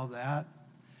Wars and all that,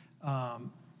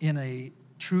 in a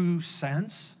true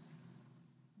sense,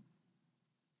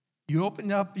 you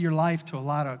open up your life to a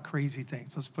lot of crazy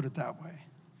things. Let's put it that way.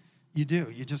 You do.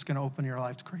 You're just going to open your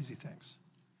life to crazy things.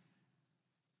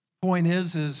 Point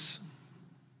is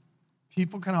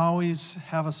people can always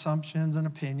have assumptions and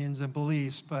opinions and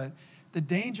beliefs, but the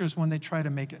danger is when they try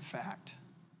to make it fact.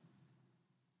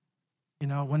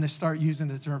 When they start using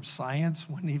the term science,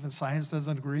 when even science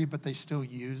doesn't agree, but they still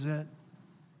use it.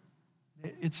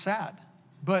 It's sad.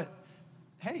 But,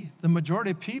 hey, the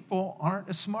majority of people aren't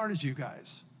as smart as you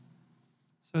guys.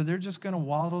 So they're just going to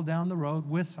waddle down the road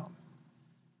with them.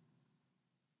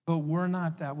 But we're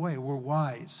not that way. We're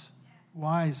wise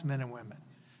men and women.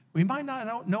 We might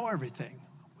not know everything.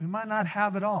 We might not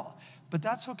have it all. But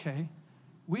that's okay.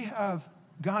 We have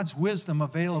God's wisdom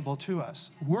available to us.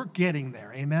 We're getting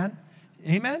there. Amen?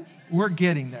 Amen? We're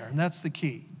getting there, and that's the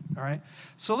key, all right?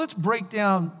 So let's break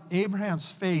down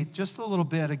Abraham's faith just a little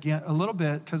bit,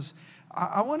 because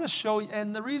I want to show you,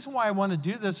 and the reason why I want to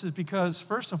do this is because,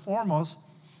 first and foremost,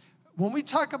 when we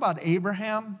talk about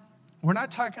Abraham, we're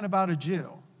not talking about a Jew,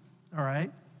 all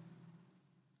right?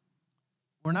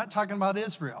 We're not talking about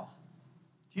Israel.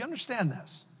 Do you understand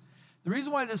this? The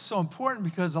reason why this is so important,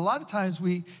 because a lot of times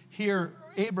we hear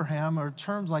Abraham or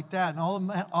terms like that, and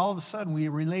all of a sudden we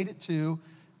relate it to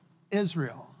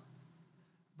Israel.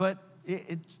 But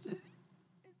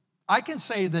I can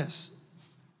say this.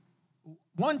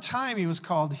 One time he was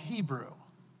called Hebrew.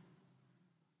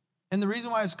 And the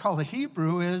reason why it's called a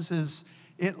Hebrew is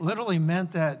it literally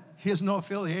meant that he has no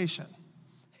affiliation.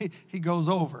 He goes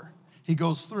over. He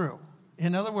goes through.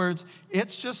 In other words,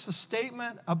 it's just a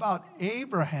statement about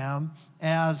Abraham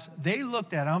as they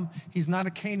looked at him. He's not a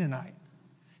Canaanite.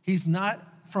 He's not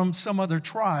from some other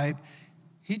tribe.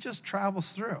 He just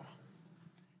travels through.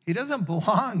 He doesn't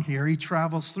belong here. He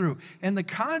travels through. And the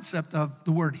concept of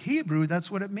the word Hebrew,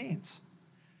 that's what it means.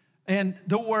 And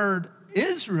the word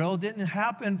Israel didn't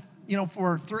happen,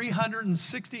 for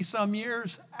 360 some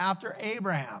years after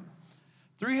Abraham.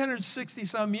 360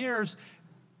 some years,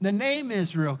 the name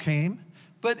Israel came,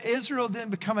 but Israel didn't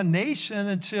become a nation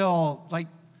until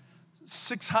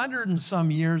 600 and some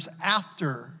years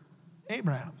after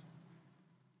Abraham.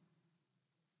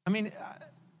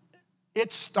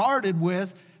 It started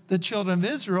with the children of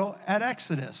Israel at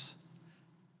Exodus.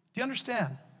 Do you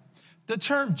understand? The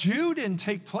term Jew didn't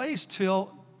take place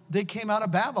till they came out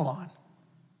of Babylon.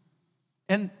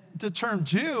 And the term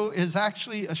Jew is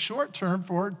actually a short term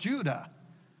for Judah,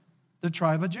 the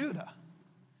tribe of Judah.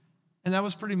 And that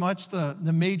was pretty much the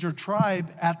major tribe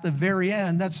at the very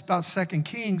end. That's about 2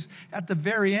 Kings, at the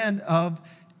very end of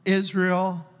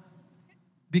Israel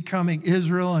becoming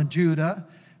Israel and Judah,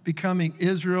 becoming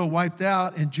Israel wiped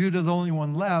out and Judah the only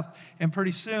one left. And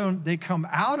pretty soon they come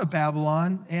out of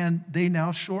Babylon and they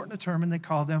now shorten the term and they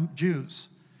call them Jews.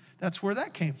 That's where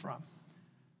that came from.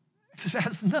 It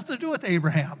has nothing to do with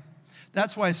Abraham.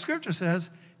 That's why Scripture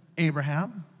says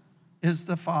Abraham is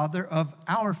the father of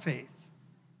our faith.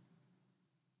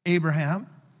 Abraham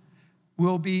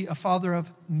will be a father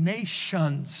of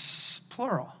nations,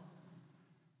 plural.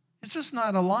 It's just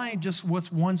not aligned just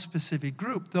with one specific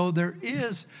group, though there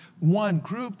is one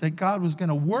group that God was going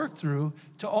to work through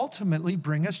to ultimately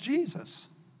bring us Jesus.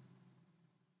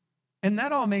 And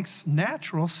that all makes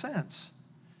natural sense.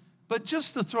 But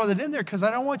just to throw that in there, because I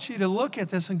don't want you to look at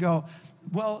this and go,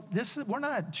 well, we're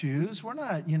not Jews. We're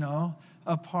not,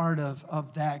 a part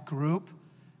of that group.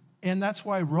 And that's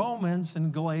why Romans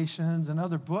and Galatians and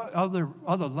other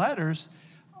letters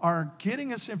are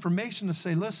getting us information to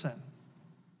say, listen,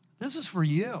 this is for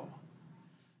you.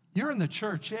 You're in the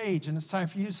church age, and it's time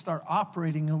for you to start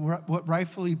operating in what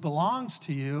rightfully belongs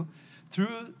to you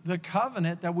through the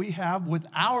covenant that we have with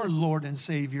our Lord and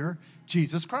Savior,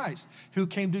 Jesus Christ, who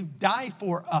came to die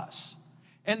for us.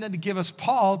 And then to give us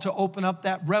Paul to open up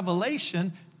that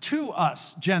revelation to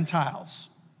us,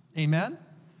 Gentiles. Amen?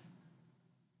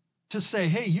 To say,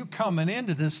 hey, you coming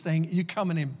into this thing, you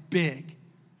coming in big.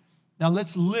 Now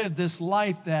let's live this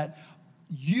life that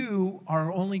you are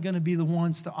only going to be the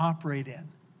ones to operate in.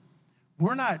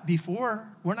 We're not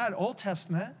Old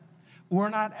Testament. We're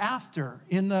not after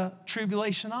in the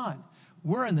tribulation on.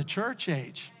 We're in the church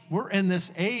age. We're in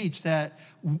this age that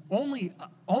only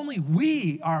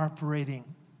we are operating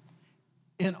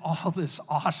in all this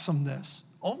awesomeness.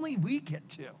 Only we get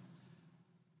to.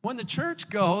 When the church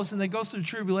goes and they go through the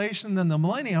tribulation and the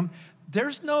millennium,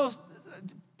 there's no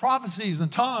prophecies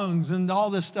and tongues and all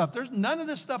this stuff. There's none of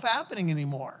this stuff happening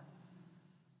anymore,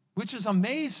 which is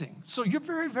amazing. So you're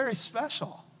very, very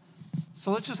special.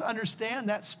 So let's just understand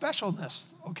that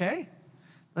specialness, okay?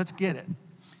 Let's get it.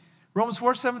 Romans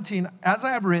 4:17, as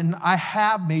I have written, I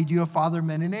have made you a father of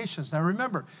many nations. Now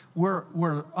remember,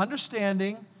 we're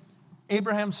understanding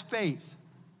Abraham's faith.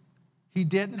 He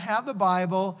didn't have the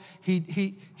Bible.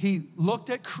 He looked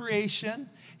at creation.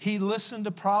 He listened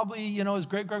to probably, his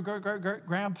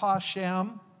great-great-great-great-grandpa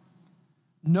Shem.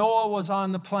 Noah was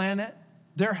on the planet.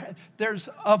 There's,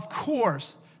 of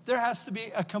course, there has to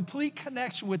be a complete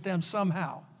connection with them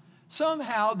somehow.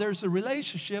 Somehow there's a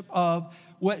relationship of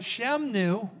what Shem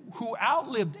knew, who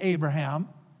outlived Abraham,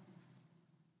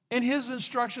 and his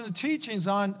instruction and teachings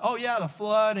on, the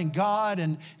flood and God,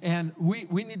 and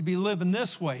we need to be living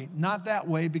this way, not that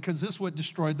way, because this is what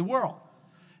destroyed the world.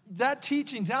 That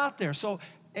teaching's out there. So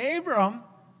Abram,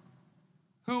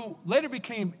 who later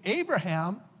became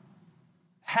Abraham,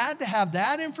 had to have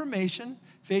that information.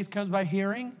 Faith comes by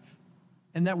hearing,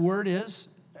 and that word is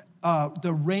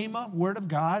the Rhema, word of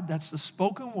God. That's the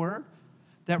spoken word.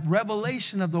 That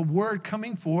revelation of the word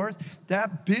coming forth,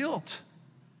 that built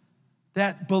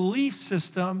that belief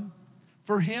system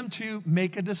for him to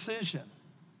make a decision.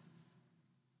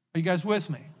 Are you guys with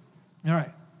me? All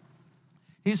right.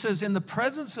 He says, in the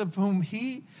presence of him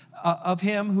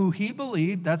who he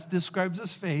believed, that describes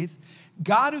his faith,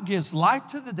 God who gives life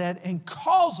to the dead and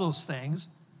calls those things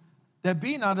that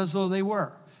be not as though they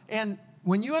were. And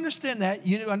when you understand that,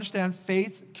 you understand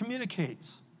faith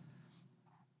communicates.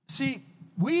 See,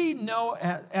 we know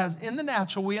as in the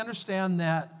natural, we understand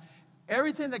that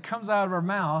everything that comes out of our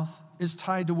mouth is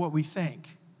tied to what we think.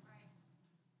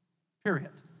 Period.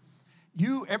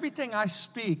 Everything I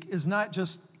speak is not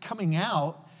just coming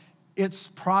out, it's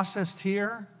processed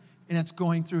here and it's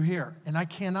going through here. And I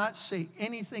cannot say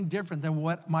anything different than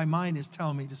what my mind is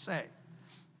telling me to say.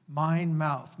 Mind,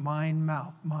 mouth, mind,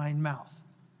 mouth, mind, mouth.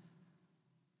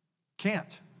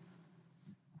 Can't.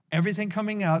 Everything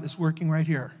coming out is working right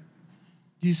here.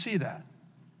 Do you see that?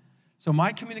 So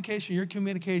my communication, your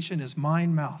communication is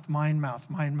mind, mouth, mind, mouth,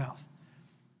 mind, mouth.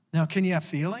 Now, can you have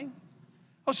feeling?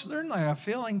 Oh, certainly I have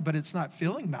feeling, but it's not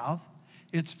feeling mouth.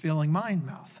 It's feeling mind,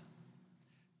 mouth.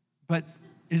 But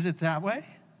is it that way?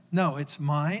 No, it's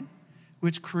mind,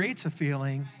 which creates a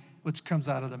feeling, which comes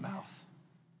out of the mouth.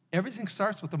 Everything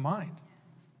starts with the mind.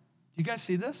 Do you guys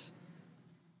see this?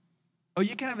 Oh,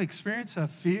 you can have experience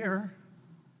of fear.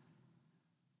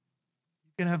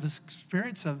 You can have this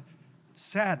experience of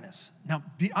sadness. Now,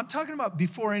 I'm talking about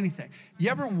before anything. You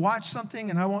ever watch something,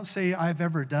 and I won't say I've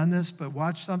ever done this, but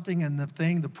watch something and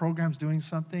the program's doing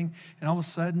something, and all of a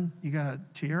sudden you got a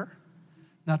tear?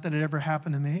 Not that it ever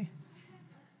happened to me.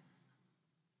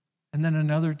 And then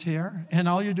another tear, and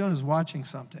all you're doing is watching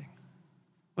something.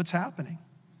 What's happening?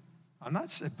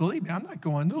 Believe me, I'm not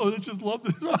going, oh, I just love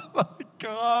this. Oh my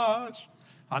gosh.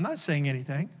 I'm not saying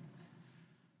anything.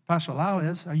 Pastor Lau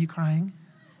is. Are you crying?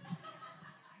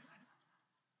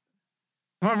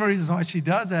 One of the reasons why she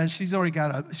does that is she's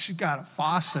got a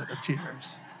faucet of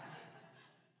tears.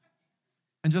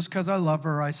 And just because I love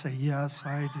her, I say, yes,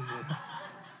 I do.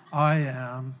 I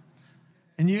am.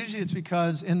 And usually it's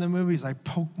because in the movies I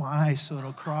poke my eyes so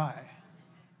it'll cry.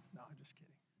 No, I'm just kidding.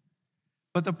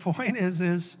 But the point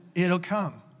is it'll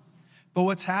come. But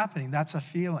what's happening? That's a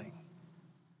feeling.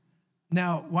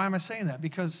 Now, why am I saying that?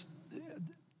 Because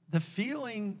the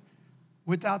feeling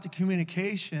without the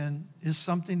communication is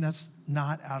something that's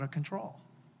not out of control.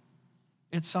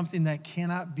 It's something that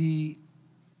cannot be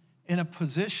in a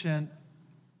position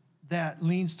that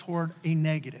leans toward a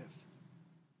negative.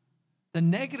 The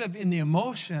negative in the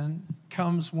emotion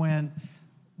comes when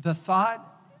the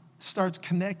thought starts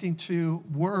connecting to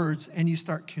words and you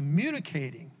start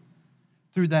communicating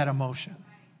through that emotion.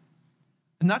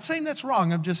 I'm not saying that's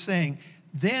wrong. I'm just saying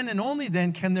then and only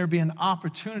then can there be an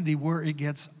opportunity where it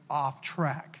gets off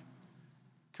track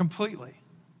completely.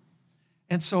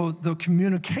 And so the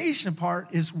communication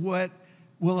part is what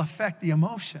will affect the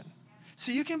emotion.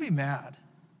 See, you can be mad.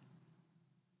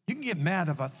 You can get mad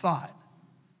of a thought.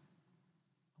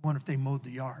 I wonder if they mowed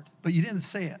the yard. But you didn't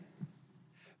say it.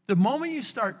 The moment you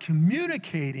start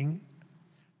communicating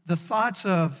the thoughts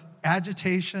of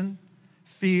agitation,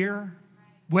 fear,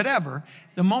 whatever,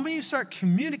 the moment you start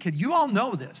communicating, you all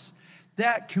know this,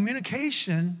 that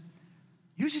communication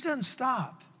usually doesn't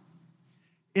stop.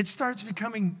 It starts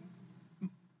becoming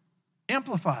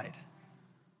amplified.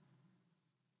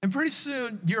 And pretty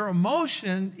soon, your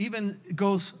emotion even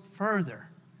goes further.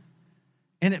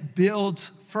 And it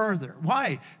builds further.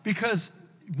 Why? Because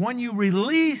when you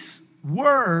release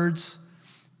words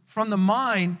from the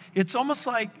mind, it's almost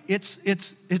like it's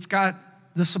got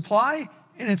the supply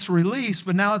and it's released,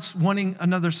 but now it's wanting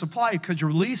another supply because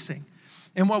you're releasing.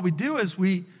 And what we do is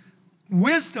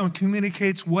wisdom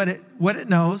communicates what it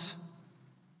knows,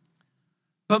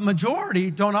 but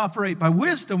majority don't operate by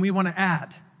wisdom. We want to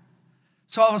add.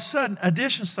 So all of a sudden,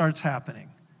 addition starts happening.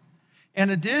 And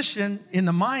addition in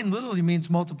the mind literally means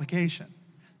multiplication.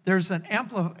 There's an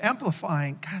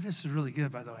amplifying. God, this is really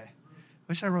good, by the way.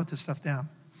 Wish I wrote this stuff down.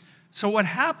 So what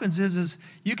happens is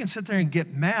you can sit there and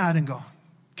get mad and go,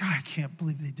 God, I can't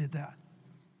believe they did that.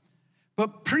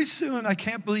 But pretty soon, I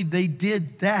can't believe they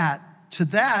did that. To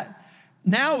that,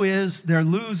 now is they're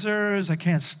losers. I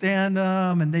can't stand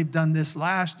them. And they've done this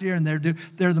last year. And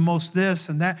they're the most this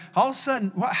and that. All of a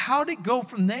sudden, how'd it go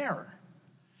from there?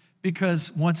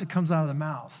 Because once it comes out of the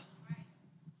mouth,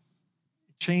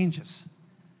 it changes.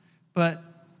 But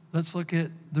let's look at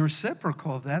the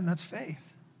reciprocal of that, and that's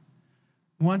faith.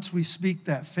 Once we speak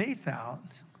that faith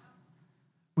out,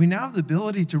 we now have the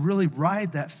ability to really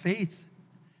ride that faith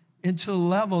into the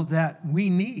level that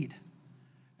we need.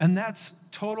 And that's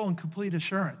total and complete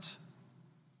assurance.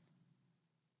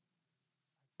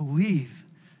 Believe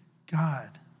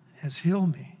God has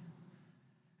healed me.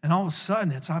 And all of a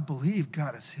sudden, I believe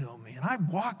God has healed me. And I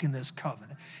walk in this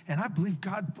covenant. And I believe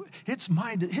God, it's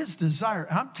his desire.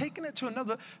 And I'm taking it to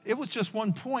another. It was just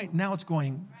one point. Now it's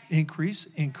going increase,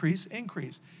 increase,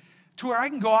 increase. To where I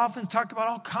can go off and talk about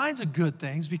all kinds of good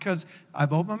things because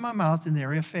I've opened my mouth in the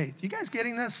area of faith. You guys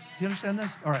getting this? Do you understand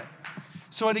this? All right.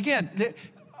 So again,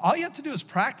 all you have to do is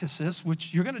practice this,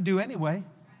 which you're going to do anyway.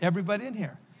 Everybody in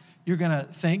here. You're going to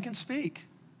think and speak.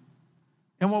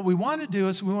 And what we want to do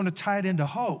is we want to tie it into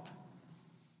hope.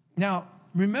 Now,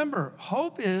 remember,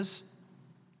 hope is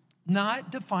not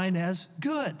defined as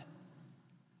good.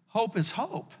 Hope is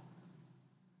hope.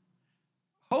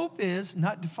 Hope is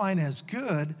not defined as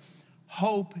good.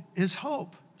 Hope is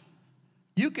hope.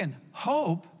 You can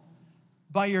hope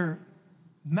by your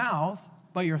mouth,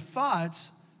 by your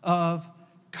thoughts of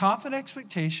confident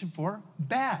expectation for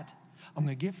bad. I'm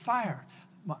going to get fired.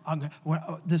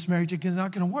 This marriage is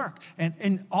not going to work.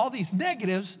 And all these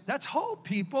negatives, that's hope,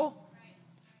 people.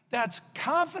 That's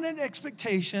confident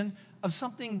expectation of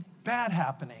something bad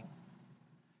happening.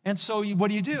 And so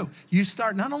what do? You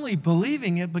start not only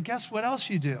believing it, but guess what else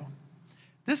you do?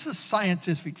 This is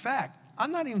scientific fact.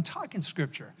 I'm not even talking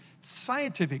scripture.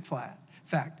 Scientific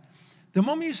fact. The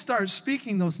moment you start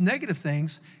speaking those negative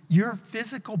things, your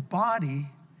physical body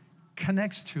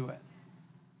connects to it.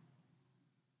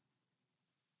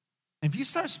 If you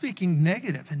start speaking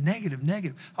negative and negative,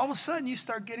 negative, all of a sudden you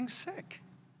start getting sick.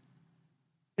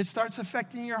 It starts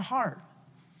affecting your heart.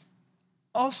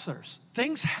 Ulcers.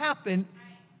 Things happen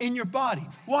in your body.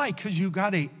 Why? Because you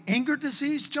got an anger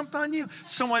disease jumped on you.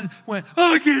 Someone went,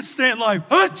 oh, I can't stand life.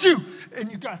 Achoo!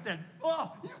 And you got that,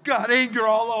 oh, you got anger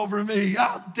all over me.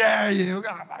 How dare you?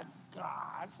 Oh, my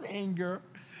gosh, anger.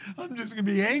 I'm just going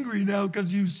to be angry now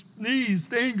because you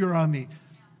sneezed anger on me.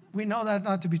 We know that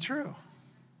not to be true.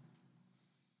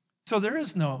 So there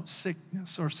is no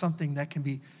sickness or something that can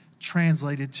be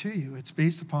translated to you. It's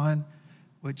based upon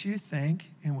what you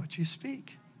think and what you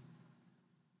speak.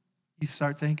 You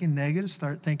start thinking negative,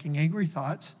 start thinking angry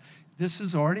thoughts. This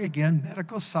is already, again,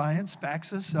 medical science backs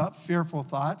this up, fearful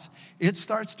thoughts. It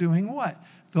starts doing what?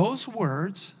 Those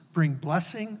words bring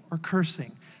blessing or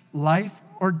cursing, life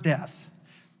or death.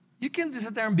 You can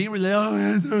sit there and be really,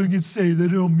 oh, I can say they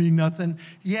don't mean nothing.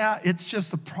 Yeah, it's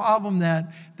just a problem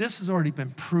that this has already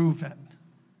been proven.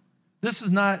 This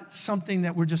is not something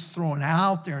that we're just throwing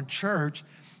out there in church.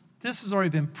 This has already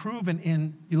been proven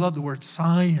in, you love the word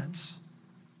science.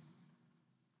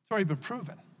 It's already been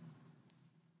proven.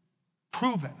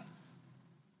 Proven.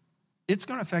 It's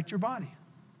going to affect your body.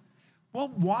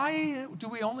 Well, why do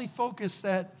we only focus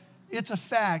that it's a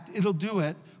fact, it'll do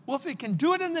it? Well, if it can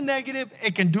do it in the negative,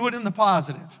 it can do it in the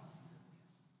positive.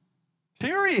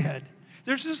 Period.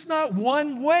 There's just not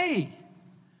one way.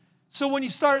 So when you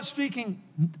start speaking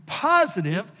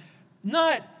positive,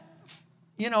 not,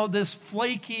 this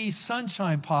flaky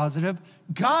sunshine positive,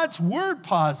 God's word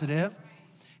positive,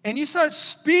 and you start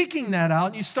speaking that out,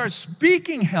 and you start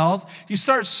speaking health, you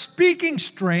start speaking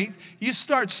strength, you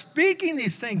start speaking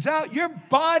these things out, your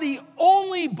body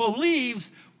only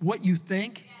believes what you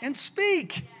think and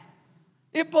speak.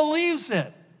 It believes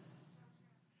it.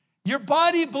 Your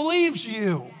body believes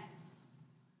you.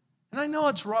 And I know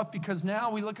it's rough because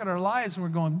now we look at our lives and we're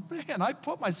going, man, I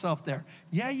put myself there.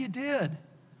 Yeah, you did.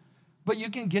 But you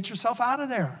can get yourself out of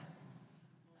there.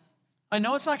 I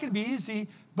know it's not going to be easy,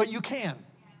 but you can.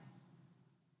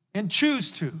 And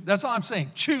choose to. That's all I'm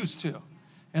saying. Choose to.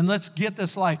 And let's get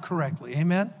this life correctly.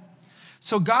 Amen?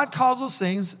 So God calls those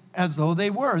things as though they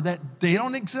were, that they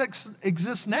don't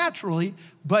exist naturally,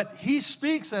 but he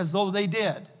speaks as though they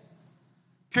did.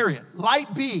 Period.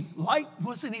 Light be. Light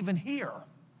wasn't even here.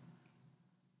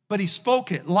 But he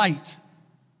spoke it, light.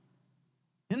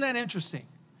 Isn't that interesting?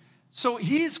 So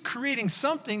he's creating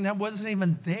something that wasn't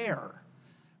even there.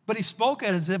 But he spoke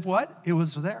it as if what? It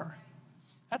was there.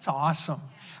 That's awesome.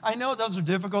 I know those are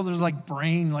difficult. There's like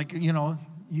brain, like,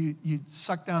 you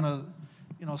suck down a,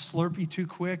 Slurpee too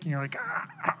quick and you're like,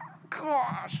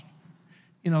 gosh.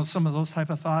 Some of those type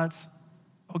of thoughts.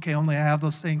 Okay, only I have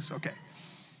those things. Okay.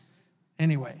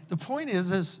 Anyway, the point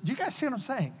is, do you guys see what I'm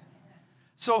saying?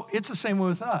 So it's the same way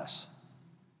with us.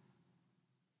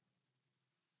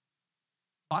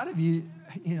 A lot of you,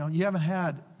 you haven't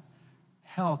had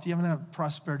health, you haven't had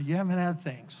prosperity, you haven't had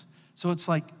things. So it's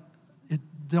like it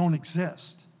don't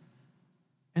exist.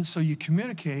 And so you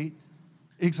communicate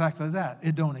exactly that.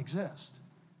 It don't exist.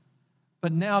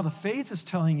 But now the faith is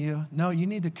telling you, no, you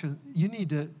need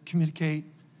to communicate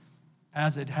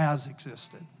as it has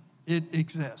existed. It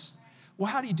exists. Well,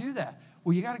 how do you do that?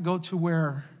 Well, you got to go to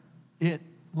where it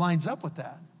lines up with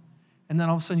that. And then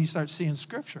all of a sudden you start seeing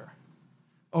scripture.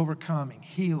 Overcoming,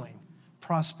 healing,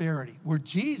 prosperity. Where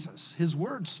Jesus, his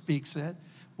word speaks it,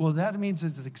 well, that means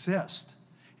it exists.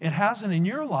 It hasn't in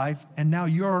your life, and now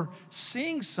you're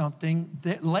seeing something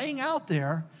that laying out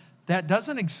there that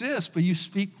doesn't exist, but you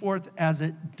speak forth as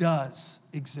it does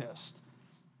exist.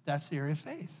 That's the area of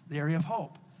faith, the area of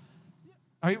hope.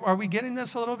 Are we getting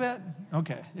this a little bit?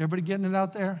 Okay, everybody getting it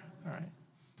out there? All right.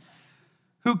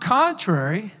 Who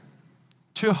contrary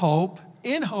to hope,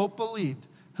 in hope believed.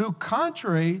 Who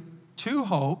contrary to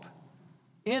hope,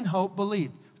 in hope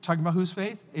believed. We're talking about whose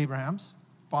faith? Abraham's,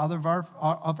 father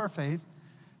of our faith.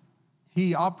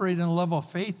 He operated in a level of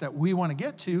faith that we want to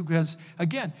get to because,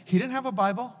 again, he didn't have a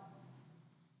Bible.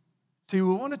 See,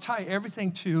 we want to tie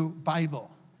everything to Bible.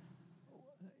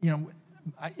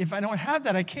 If I don't have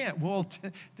that, I can't. Well,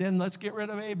 then let's get rid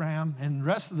of Abraham and the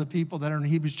rest of the people that are in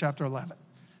Hebrews chapter 11.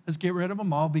 Let's get rid of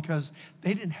them all because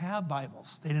they didn't have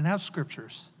Bibles. They didn't have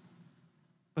scriptures.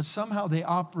 But somehow they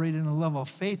operated in a level of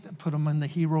faith that put them in the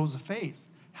heroes of faith.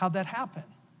 How'd that happen?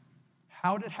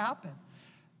 How did it happen?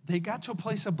 They got to a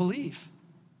place of belief.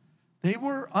 They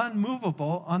were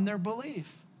unmovable on their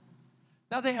belief.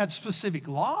 Now, they had specific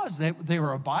laws that they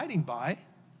were abiding by,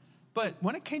 but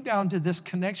when it came down to this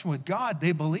connection with God,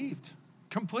 they believed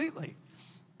completely.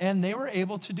 And they were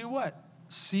able to do what?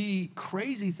 See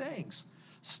crazy things.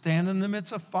 Stand in the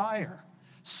midst of fire.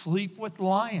 sleep with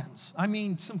lions. I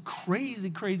mean, some crazy,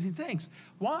 crazy things.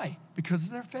 Why? Because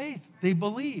of their faith. They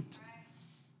believed.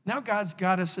 Now God's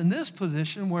got us in this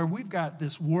position where we've got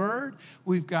this word,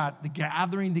 we've got the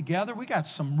gathering together, we got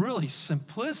some really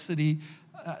simplicity,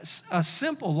 a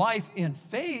simple life in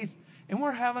faith, and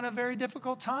we're having a very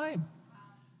difficult time.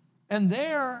 And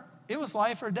there, it was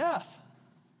life or death.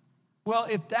 Well,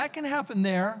 if that can happen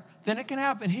there, then it can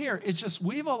happen here. It's just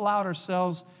we've allowed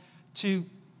ourselves to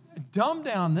dumb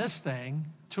down this thing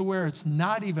to where it's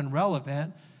not even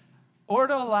relevant, or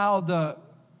to allow the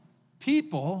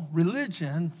people,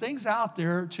 religion, things out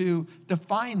there to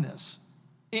define this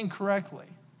incorrectly.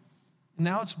 And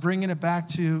now it's bringing it back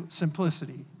to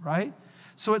simplicity, right?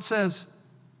 So it says,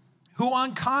 who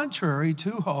on contrary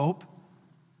to hope,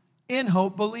 in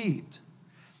hope believed.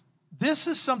 This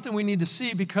is something we need to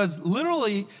see because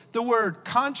literally the word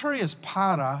contrary is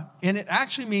para, and it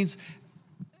actually means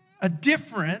a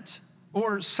different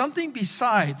or something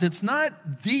besides. It's not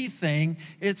the thing,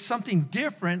 it's something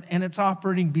different, and it's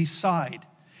operating beside.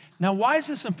 Now, why is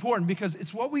this important? Because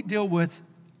it's what we deal with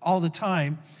all the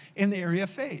time in the area of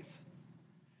faith.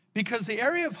 Because the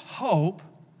area of hope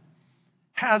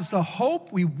has the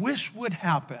hope we wish would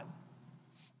happen,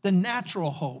 the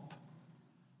natural hope.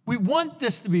 We want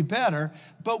this to be better,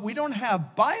 but we don't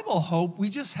have Bible hope, we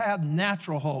just have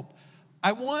natural hope.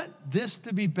 I want this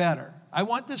to be better. I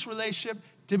want this relationship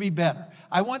to be better.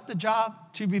 I want the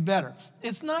job to be better.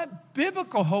 It's not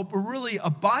biblical hope. We're really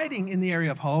abiding in the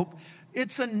area of hope.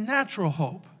 It's a natural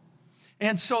hope.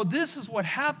 And so this is what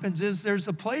happens is there's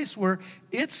a place where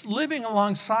it's living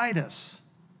alongside us.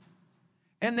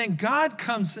 And then God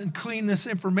comes and cleans this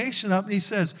information up and he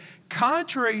says,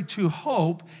 contrary to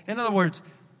hope, in other words,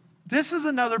 this is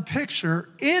another picture.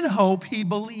 In hope, he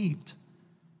believed.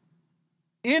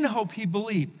 In hope, he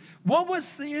believed. What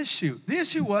was the issue? The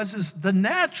issue was the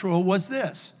natural was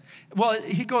this. Well,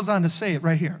 he goes on to say it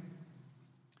right here.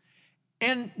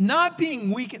 And not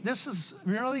being weak, this is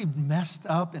really messed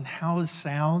up in how it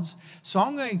sounds. So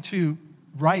I'm going to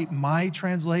write my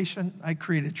translation. I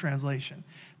created translation.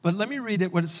 But let me read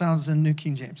it what it sounds in New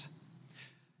King James.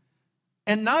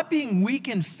 And not being weak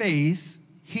in faith,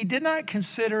 he did not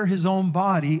consider his own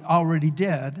body already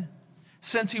dead,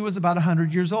 since he was about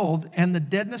 100 years old, and the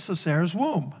deadness of Sarah's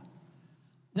womb.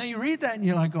 Now you read that and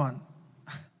you're like going,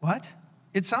 what?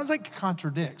 It sounds like it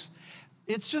contradicts.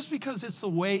 It's just because it's the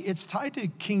way, it's tied to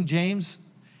King James,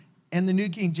 and the New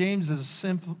King James is a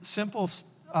simple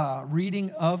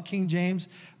reading of King James,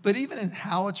 but even in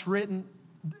how it's written,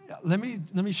 let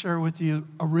me share with you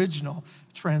original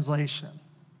translation.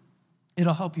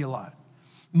 It'll help you a lot.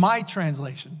 My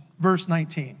translation, verse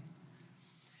 19.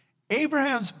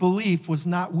 Abraham's belief was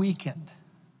not weakened.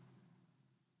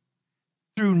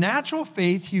 Through natural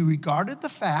faith, he regarded the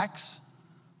facts.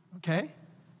 Okay?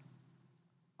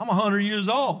 I'm 100 years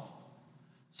old.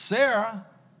 Sarah,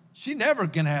 she never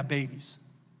gonna have babies.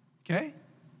 Okay?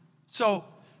 So,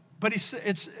 but it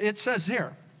says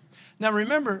here. Now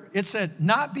remember, it said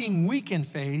not being weak in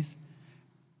faith.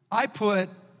 I put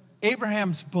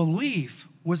Abraham's belief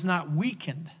was not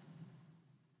weakened.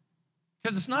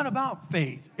 Because it's not about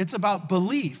faith. It's about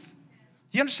belief.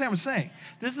 You understand what I'm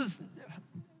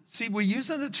saying? We're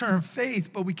using the term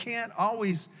faith, but we can't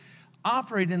always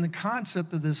operate in the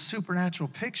concept of this supernatural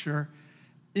picture.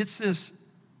 It's this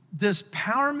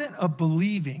empowerment of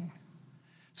believing.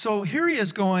 So here he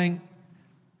is going,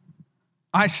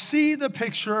 I see the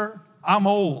picture, I'm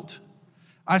old.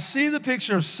 I see the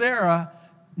picture of Sarah,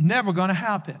 never gonna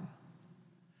happen.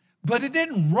 But it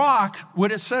didn't rock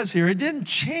what it says here. It didn't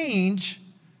change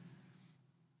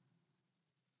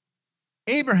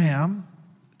Abraham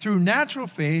through natural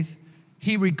faith.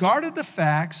 He regarded the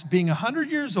facts, being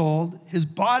 100 years old, his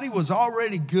body was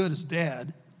already good as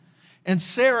dead, and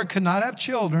Sarah could not have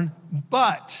children,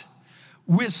 but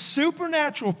with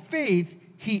supernatural faith,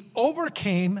 he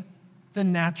overcame the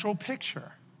natural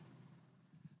picture.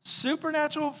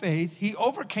 Supernatural faith, he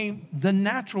overcame the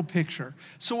natural picture.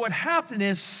 So what happened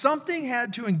is something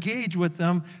had to engage with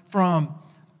them from,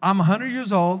 I'm 100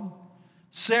 years old.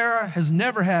 Sarah has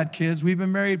never had kids. We've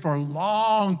been married for a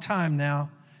long time now.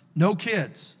 No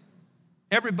kids.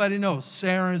 Everybody knows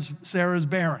Sarah's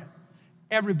barren.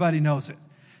 Everybody knows it.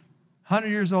 100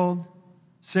 years old,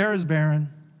 Sarah's barren.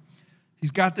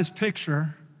 He's got this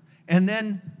picture. And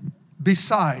then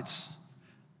besides,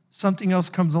 something else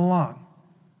comes along.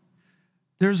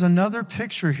 There's another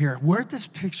picture here. Where'd this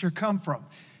picture come from?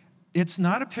 It's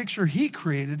not a picture he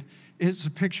created. It's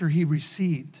a picture he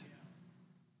received.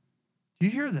 Do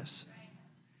you hear this?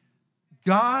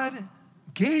 God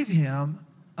gave him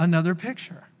another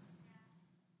picture.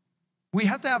 We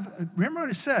have to have, remember what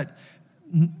I said,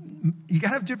 you got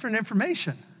to have different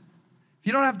information. If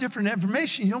you don't have different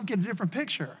information, you don't get a different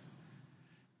picture.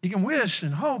 You can wish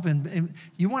and hope, and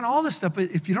you want all this stuff,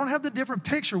 but if you don't have the different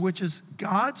picture, which is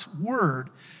God's word,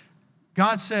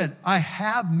 God said, I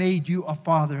have made you a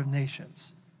father of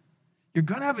nations. You're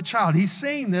going to have a child. He's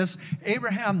saying this.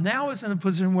 Abraham now is in a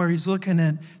position where he's looking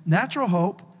at natural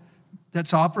hope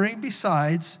that's operating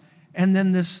besides, and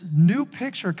then this new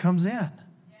picture comes in.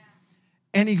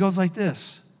 And he goes like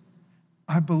this,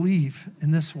 I believe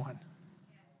in this one.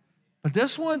 But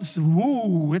this one's,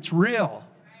 it's real.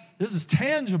 This is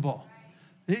tangible.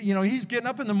 You know, he's getting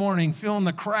up in the morning, feeling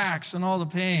the cracks and all the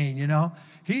pain, you know.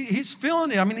 He's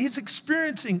feeling it. I mean, he's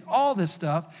experiencing all this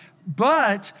stuff.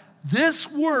 But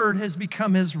this word has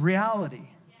become his reality.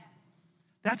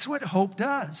 That's what hope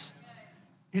does.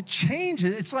 It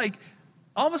changes. It's like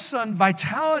all of a sudden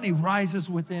vitality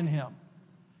rises within him.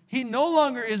 He no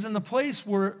longer is in the place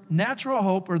where natural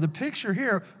hope or the picture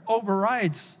here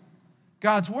overrides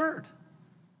God's word.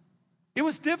 It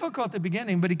was difficult at the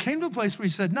beginning, but he came to a place where he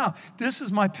said, no, this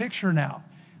is my picture now.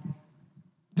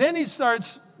 Then he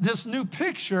starts this new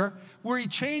picture where he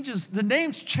changes, the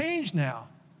names change now.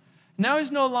 Now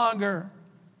he's no longer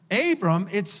Abram,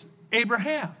 it's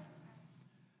Abraham.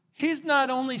 He's not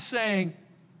only saying,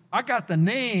 I got the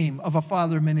name of a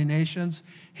father of many nations,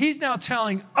 he's now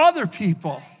telling other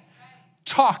people,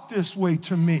 talk this way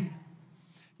to me.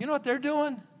 You know what they're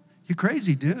doing? You're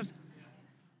crazy, dude.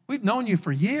 We've known you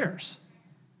for years.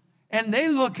 And they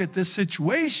look at this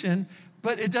situation,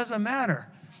 but it doesn't matter.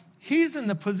 He's in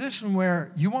the position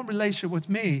where you want a relationship with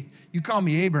me, you call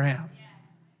me Abraham.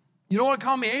 You don't want to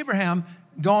call me Abraham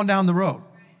going down the road.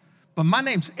 But my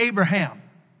name's Abraham.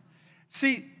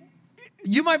 See,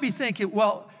 you might be thinking,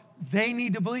 well, they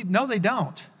need to believe. No, they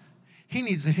don't. He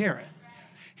needs to hear it.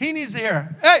 He needs to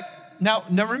hear it. Hey, now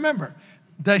remember,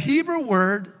 the Hebrew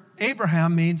word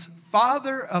Abraham means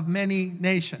father of many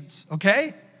nations,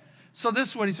 okay? So this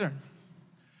is what he's saying.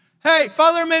 Hey,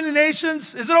 father of many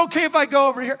nations, is it okay if I go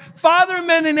over here? Father of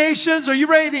many nations, are you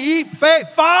ready to eat?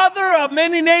 Father of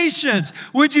many nations,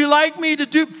 would you like me to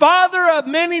do? Father of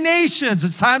many nations,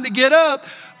 it's time to get up.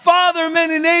 Father of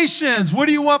many nations, what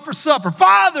do you want for supper?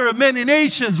 Father of many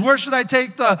nations, where should I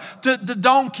take the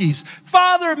donkeys?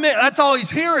 Father of many, that's all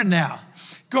he's hearing now.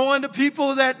 Going to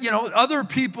people that, you know, other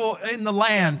people in the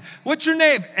land. What's your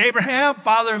name? Abraham,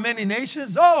 father of many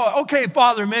nations. Oh, okay,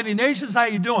 father of many nations. How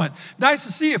you doing? Nice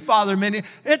to see you, father of many.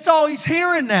 It's all he's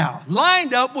hearing now.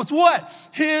 Lined up with what?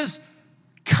 His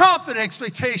confident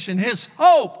expectation, his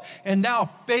hope. And now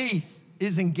faith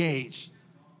is engaged.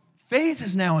 Faith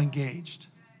is now engaged.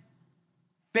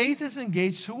 Faith is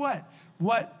engaged to what?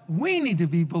 What we need to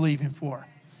be believing for.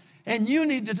 And you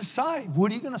need to decide,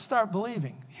 what are you going to start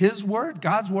believing? His word,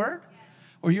 God's word,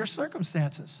 or your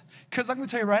circumstances? Because I'm going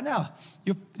to tell you right now,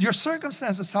 your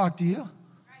circumstances talk to you,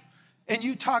 and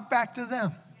you talk back to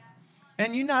them.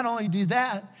 And you not only do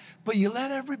that, but you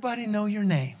let everybody know your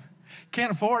name.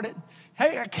 Can't afford it.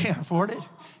 Hey, I can't afford it.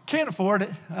 Can't afford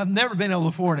it. I've never been able to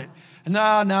afford it.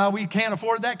 No, we can't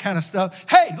afford that kind of stuff.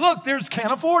 Hey, look, there's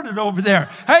can't afford it over there.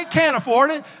 Hey, can't afford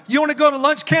it. You want to go to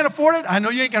lunch, can't afford it? I know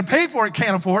you ain't going to pay for it,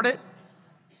 can't afford it.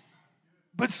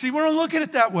 But see, we don't look at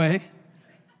it that way.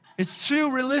 It's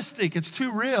too realistic. It's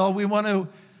too real. We want to,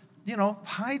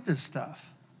 hide this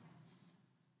stuff.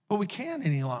 But we can't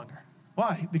any longer.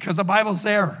 Why? Because the Bible's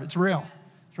there. It's real.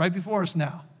 It's right before us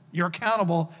now. You're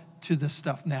accountable to this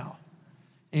stuff now.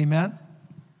 Amen?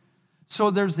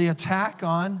 So there's the attack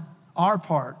on our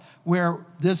part where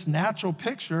this natural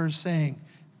picture is saying,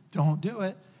 don't do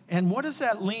it. And what does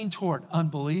that lean toward?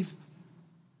 Unbelief.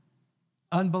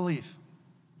 Unbelief.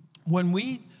 When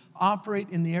we operate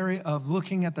in the area of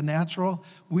looking at the natural,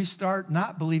 we start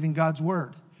not believing God's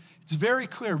word. It's very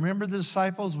clear. Remember the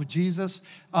disciples with Jesus?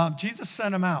 Jesus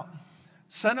sent them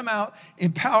out,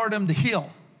 empowered them to heal.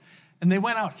 And they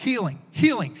went out healing,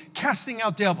 casting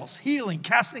out devils,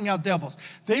 casting out devils.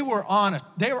 They were on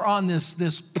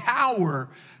this power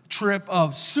trip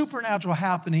of supernatural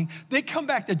happening. They come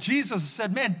back to Jesus and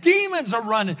said, man, demons are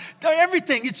running.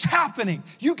 Everything, it's happening.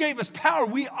 You gave us power.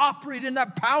 We operate in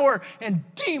that power, and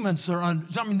demons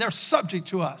they're subject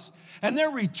to us. And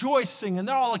they're rejoicing, and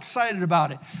they're all excited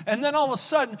about it. And then all of a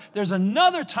sudden, there's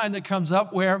another time that comes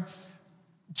up where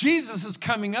Jesus is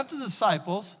coming up to the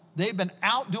disciples. They've been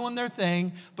out doing their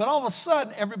thing, but all of a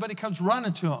sudden, everybody comes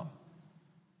running to him.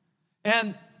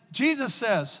 And Jesus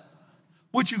says,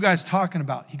 what you guys talking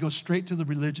about? He goes straight to the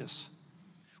religious.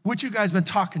 What you guys been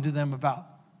talking to them about?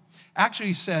 Actually,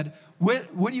 he said,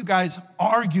 what are you guys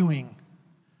arguing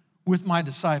with my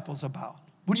disciples about?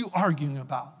 What are you arguing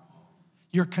about?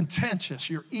 You're contentious.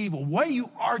 You're evil. Why are you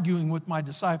arguing with my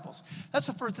disciples? That's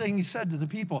the first thing he said to the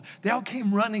people. They all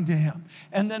came running to him.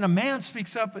 And then a man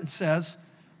speaks up and says,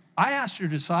 I asked your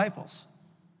disciples.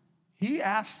 He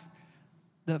asked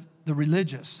the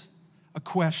religious a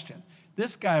question.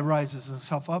 This guy rises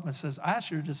himself up and says, I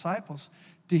asked your disciples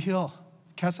to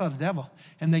cast out a devil,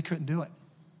 and they couldn't do it.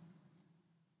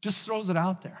 Just throws it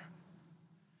out there.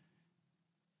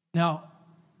 Now,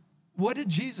 what did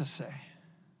Jesus say?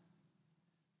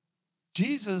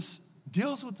 Jesus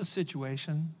deals with the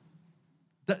situation.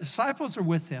 The disciples are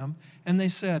with him, and they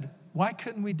said, why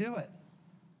couldn't we do it?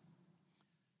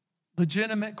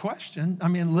 Legitimate question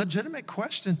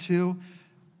too.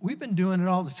 We've been doing it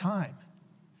all the time.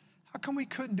 How come we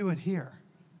couldn't do it here?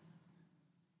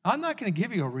 I'm not going to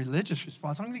give you a religious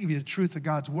response. I'm going to give you the truth of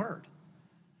God's word.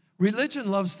 Religion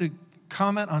loves to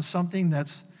comment on something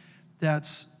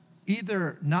that's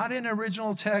either not in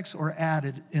original text or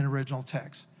added in original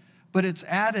text. But it's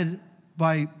added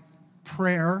by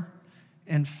prayer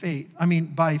and faith.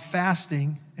 By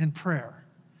fasting and prayer.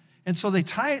 And so they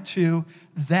tie it to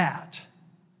that.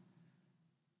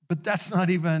 But that's not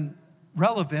even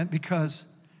relevant because,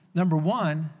 number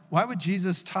one, why would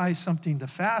Jesus tie something to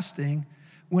fasting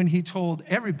when he told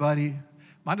everybody,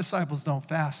 my disciples don't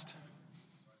fast?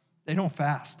 They don't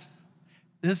fast.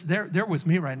 They're with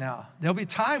me right now. There'll be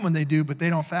time when they do, but they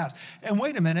don't fast. And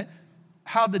wait a minute,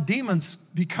 how the demons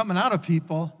be coming out of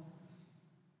people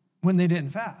when they didn't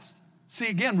fast? See,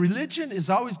 again, religion is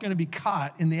always going to be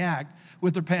caught in the act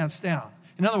with their pants down.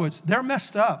 In other words, they're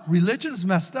messed up. Religion is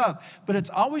messed up, but it's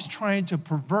always trying to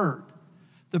pervert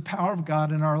the power of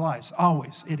God in our lives.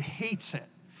 Always. It hates it.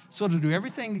 So to do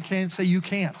everything it can, say you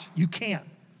can't. You can't.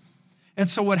 And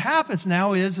so what happens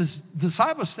now is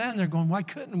disciples standing there going, why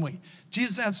couldn't we?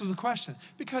 Jesus answers the question,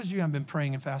 because you haven't been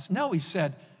praying and fasting. No, he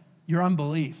said, your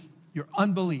unbelief. Your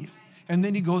unbelief. And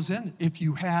then he goes in, if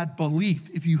you had belief,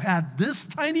 if you had this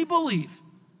tiny belief,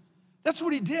 that's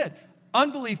what he did.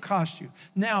 Unbelief cost you.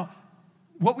 Now,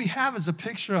 what we have is a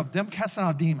picture of them casting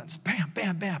out demons. Bam,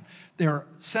 bam, bam. They're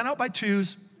sent out by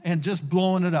twos and just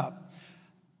blowing it up.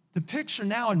 The picture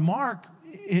now in Mark,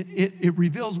 it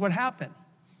reveals what happened.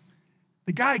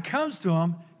 The guy comes to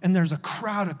him, and there's a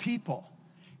crowd of people.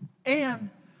 And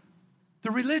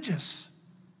the religious.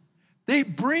 They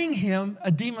bring him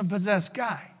a demon-possessed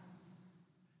guy.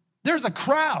 There's a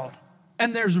crowd,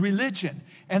 and there's religion.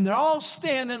 And they're all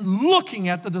standing looking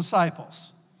at the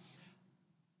disciples.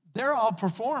 They're all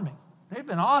performing. They've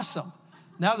been awesome.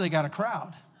 Now they got a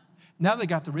crowd. Now they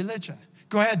got the religion.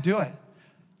 Go ahead, do it.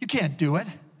 You can't do it.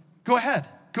 Go ahead.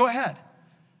 Go ahead.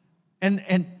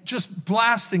 And just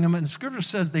blasting them. And the scripture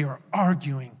says they are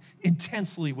arguing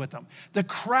intensely with them. The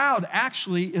crowd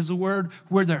actually is a word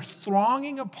where they're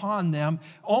thronging upon them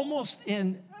almost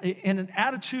in an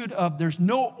attitude of there's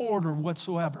no order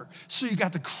whatsoever. So you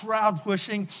got the crowd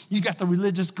pushing, you got the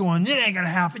religious going, it ain't gonna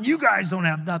happen, you guys don't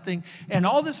have nothing. And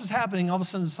all this is happening, all of a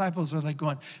sudden the disciples are like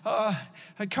going,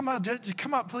 come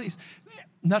out, please.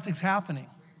 Nothing's happening.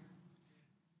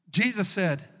 Jesus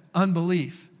said,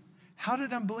 unbelief. How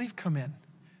did unbelief come in?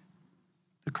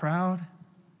 The crowd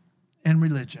and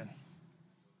religion.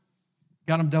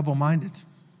 Got them double-minded.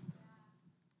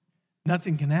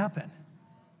 Nothing can happen.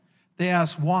 They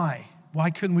asked why.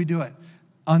 Why couldn't we do it?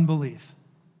 Unbelief.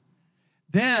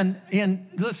 Then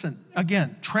listen,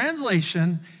 again,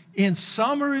 translation in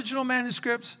some original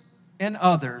manuscripts and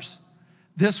others,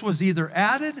 this was either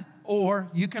added or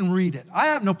you can read it. I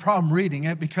have no problem reading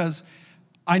it because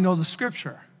I know the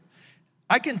scripture.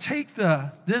 I can take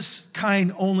this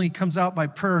kind only comes out by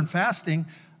prayer and fasting.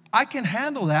 I can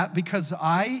handle that because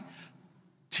I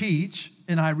teach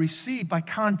and I receive by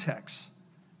context.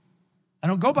 I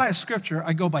don't go by a scripture.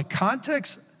 I go by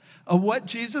context of what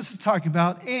Jesus is talking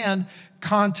about and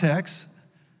context,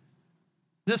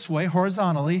 this way,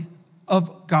 horizontally,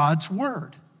 of God's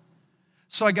word.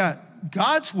 So I got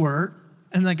God's word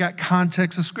and I got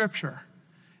context of scripture.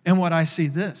 And what I see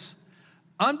this,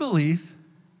 unbelief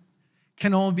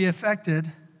can only be affected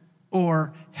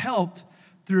or helped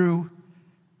through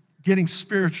getting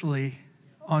spiritually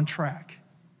on track.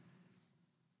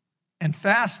 And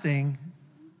fasting,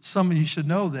 some of you should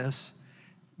know this,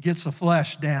 gets the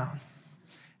flesh down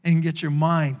and gets your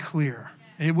mind clear.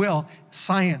 It will.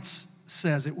 Science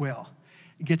says it will.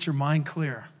 Get your mind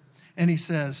clear. And he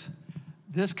says,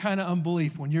 this kind of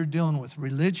unbelief, when you're dealing with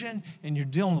religion and you're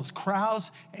dealing with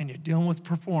crowds and you're dealing with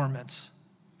performance,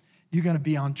 you got to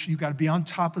be on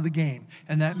top of the game.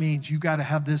 And that means you got to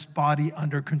have this body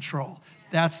under control.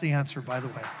 That's the answer, by the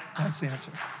way. That's the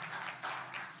answer.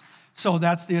 So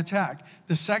that's the attack.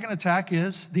 The second attack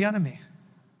is the enemy.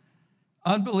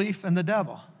 Unbelief and the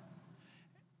devil.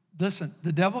 Listen,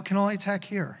 the devil can only attack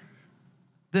here.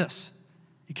 This.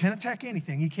 He can't attack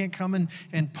anything. He can't come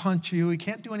and punch you. He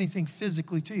can't do anything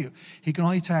physically to you. He can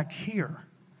only attack here.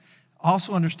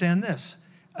 Also understand this.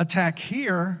 Attack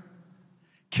here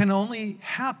can only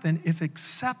happen if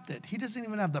accepted. He doesn't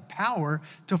even have the power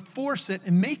to force it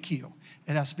and make you.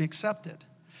 It has to be accepted.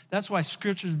 That's why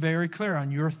Scripture is very clear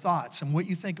on your thoughts and what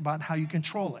you think about and how you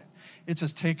control it. It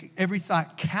says take every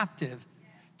thought captive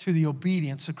to the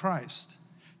obedience of Christ.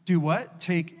 Do what?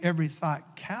 Take every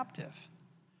thought captive.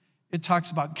 It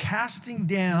talks about casting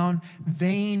down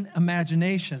vain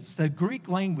imaginations. The Greek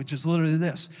language is literally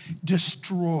this: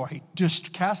 destroy.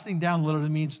 Casting down literally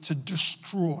means to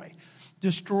destroy.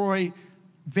 Destroy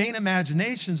vain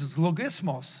imaginations is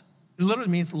logismos. It literally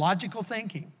means logical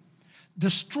thinking.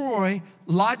 Destroy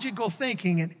logical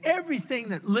thinking and everything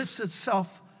that lifts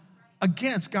itself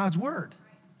against God's word.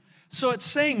 So it's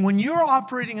saying when you're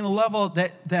operating in a level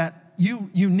that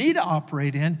you need to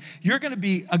operate in, you're going to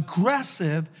be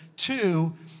aggressive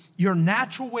to your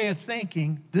natural way of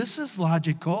thinking. This is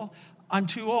logical. I'm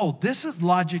too old. This is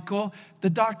logical. The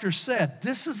doctor said,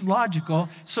 this is logical.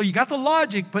 So you got the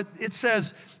logic, but it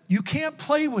says you can't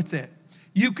play with it.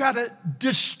 You've got to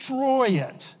destroy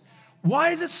it. Why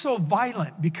is it so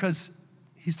violent? Because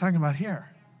he's talking about here.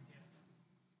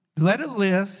 Let it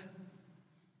live.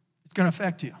 It's going to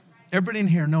affect you. Everybody in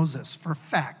here knows this for a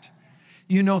fact.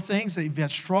 You know things that you've had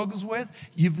struggles with.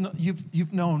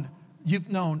 You've known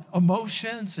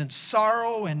emotions and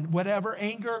sorrow and whatever,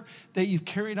 anger that you've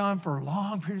carried on for a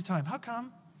long period of time. How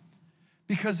come?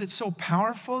 Because it's so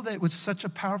powerful, that it was such a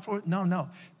powerful, no.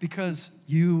 Because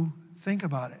you think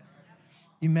about it.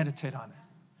 You meditate on it.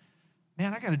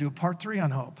 Man, I got to do a part 3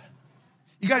 on hope.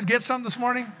 You guys get something this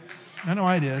morning? I know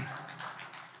I did.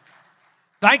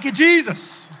 Thank you,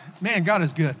 Jesus. Man, God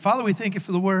is good. Father, we thank you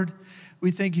for the word. We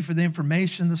thank you for the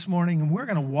information this morning, and we're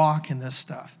going to walk in this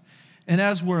stuff. And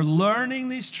as we're learning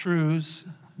these truths,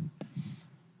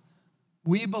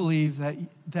 we believe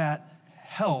that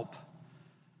help,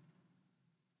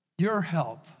 your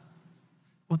help,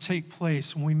 will take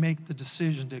place when we make the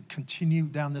decision to continue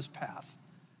down this path.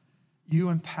 You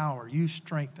empower, you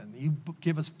strengthen, you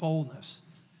give us boldness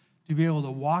to be able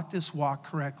to walk this walk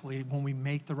correctly when we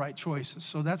make the right choices.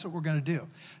 So that's what we're going to do.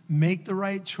 Make the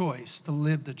right choice to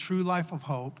live the true life of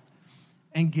hope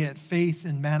and get faith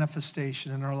and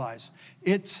manifestation in our lives.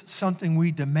 It's something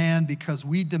we demand because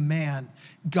we demand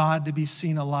God to be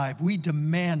seen alive. We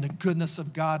demand the goodness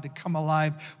of God to come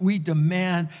alive. We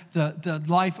demand the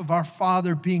life of our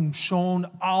Father being shown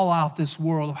all out this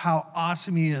world of how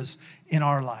awesome He is in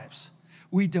our lives.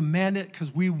 We demand it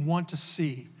because we want to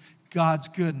see God's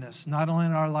goodness, not only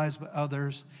in our lives, but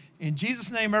others. In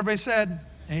Jesus' name, everybody said,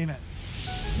 amen.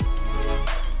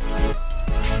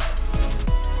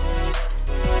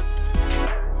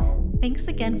 Thanks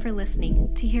again for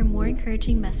listening. To hear more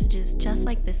encouraging messages just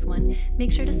like this one,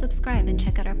 make sure to subscribe and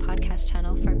check out our podcast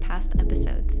channel for past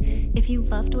episodes. If you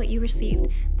loved what you received,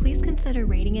 please consider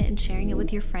rating it and sharing it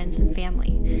with your friends and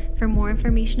family. For more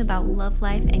information about Love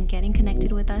Life and getting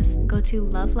connected with us, go to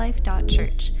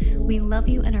lovelife.church. We love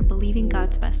you and are believing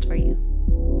God's best for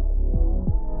you.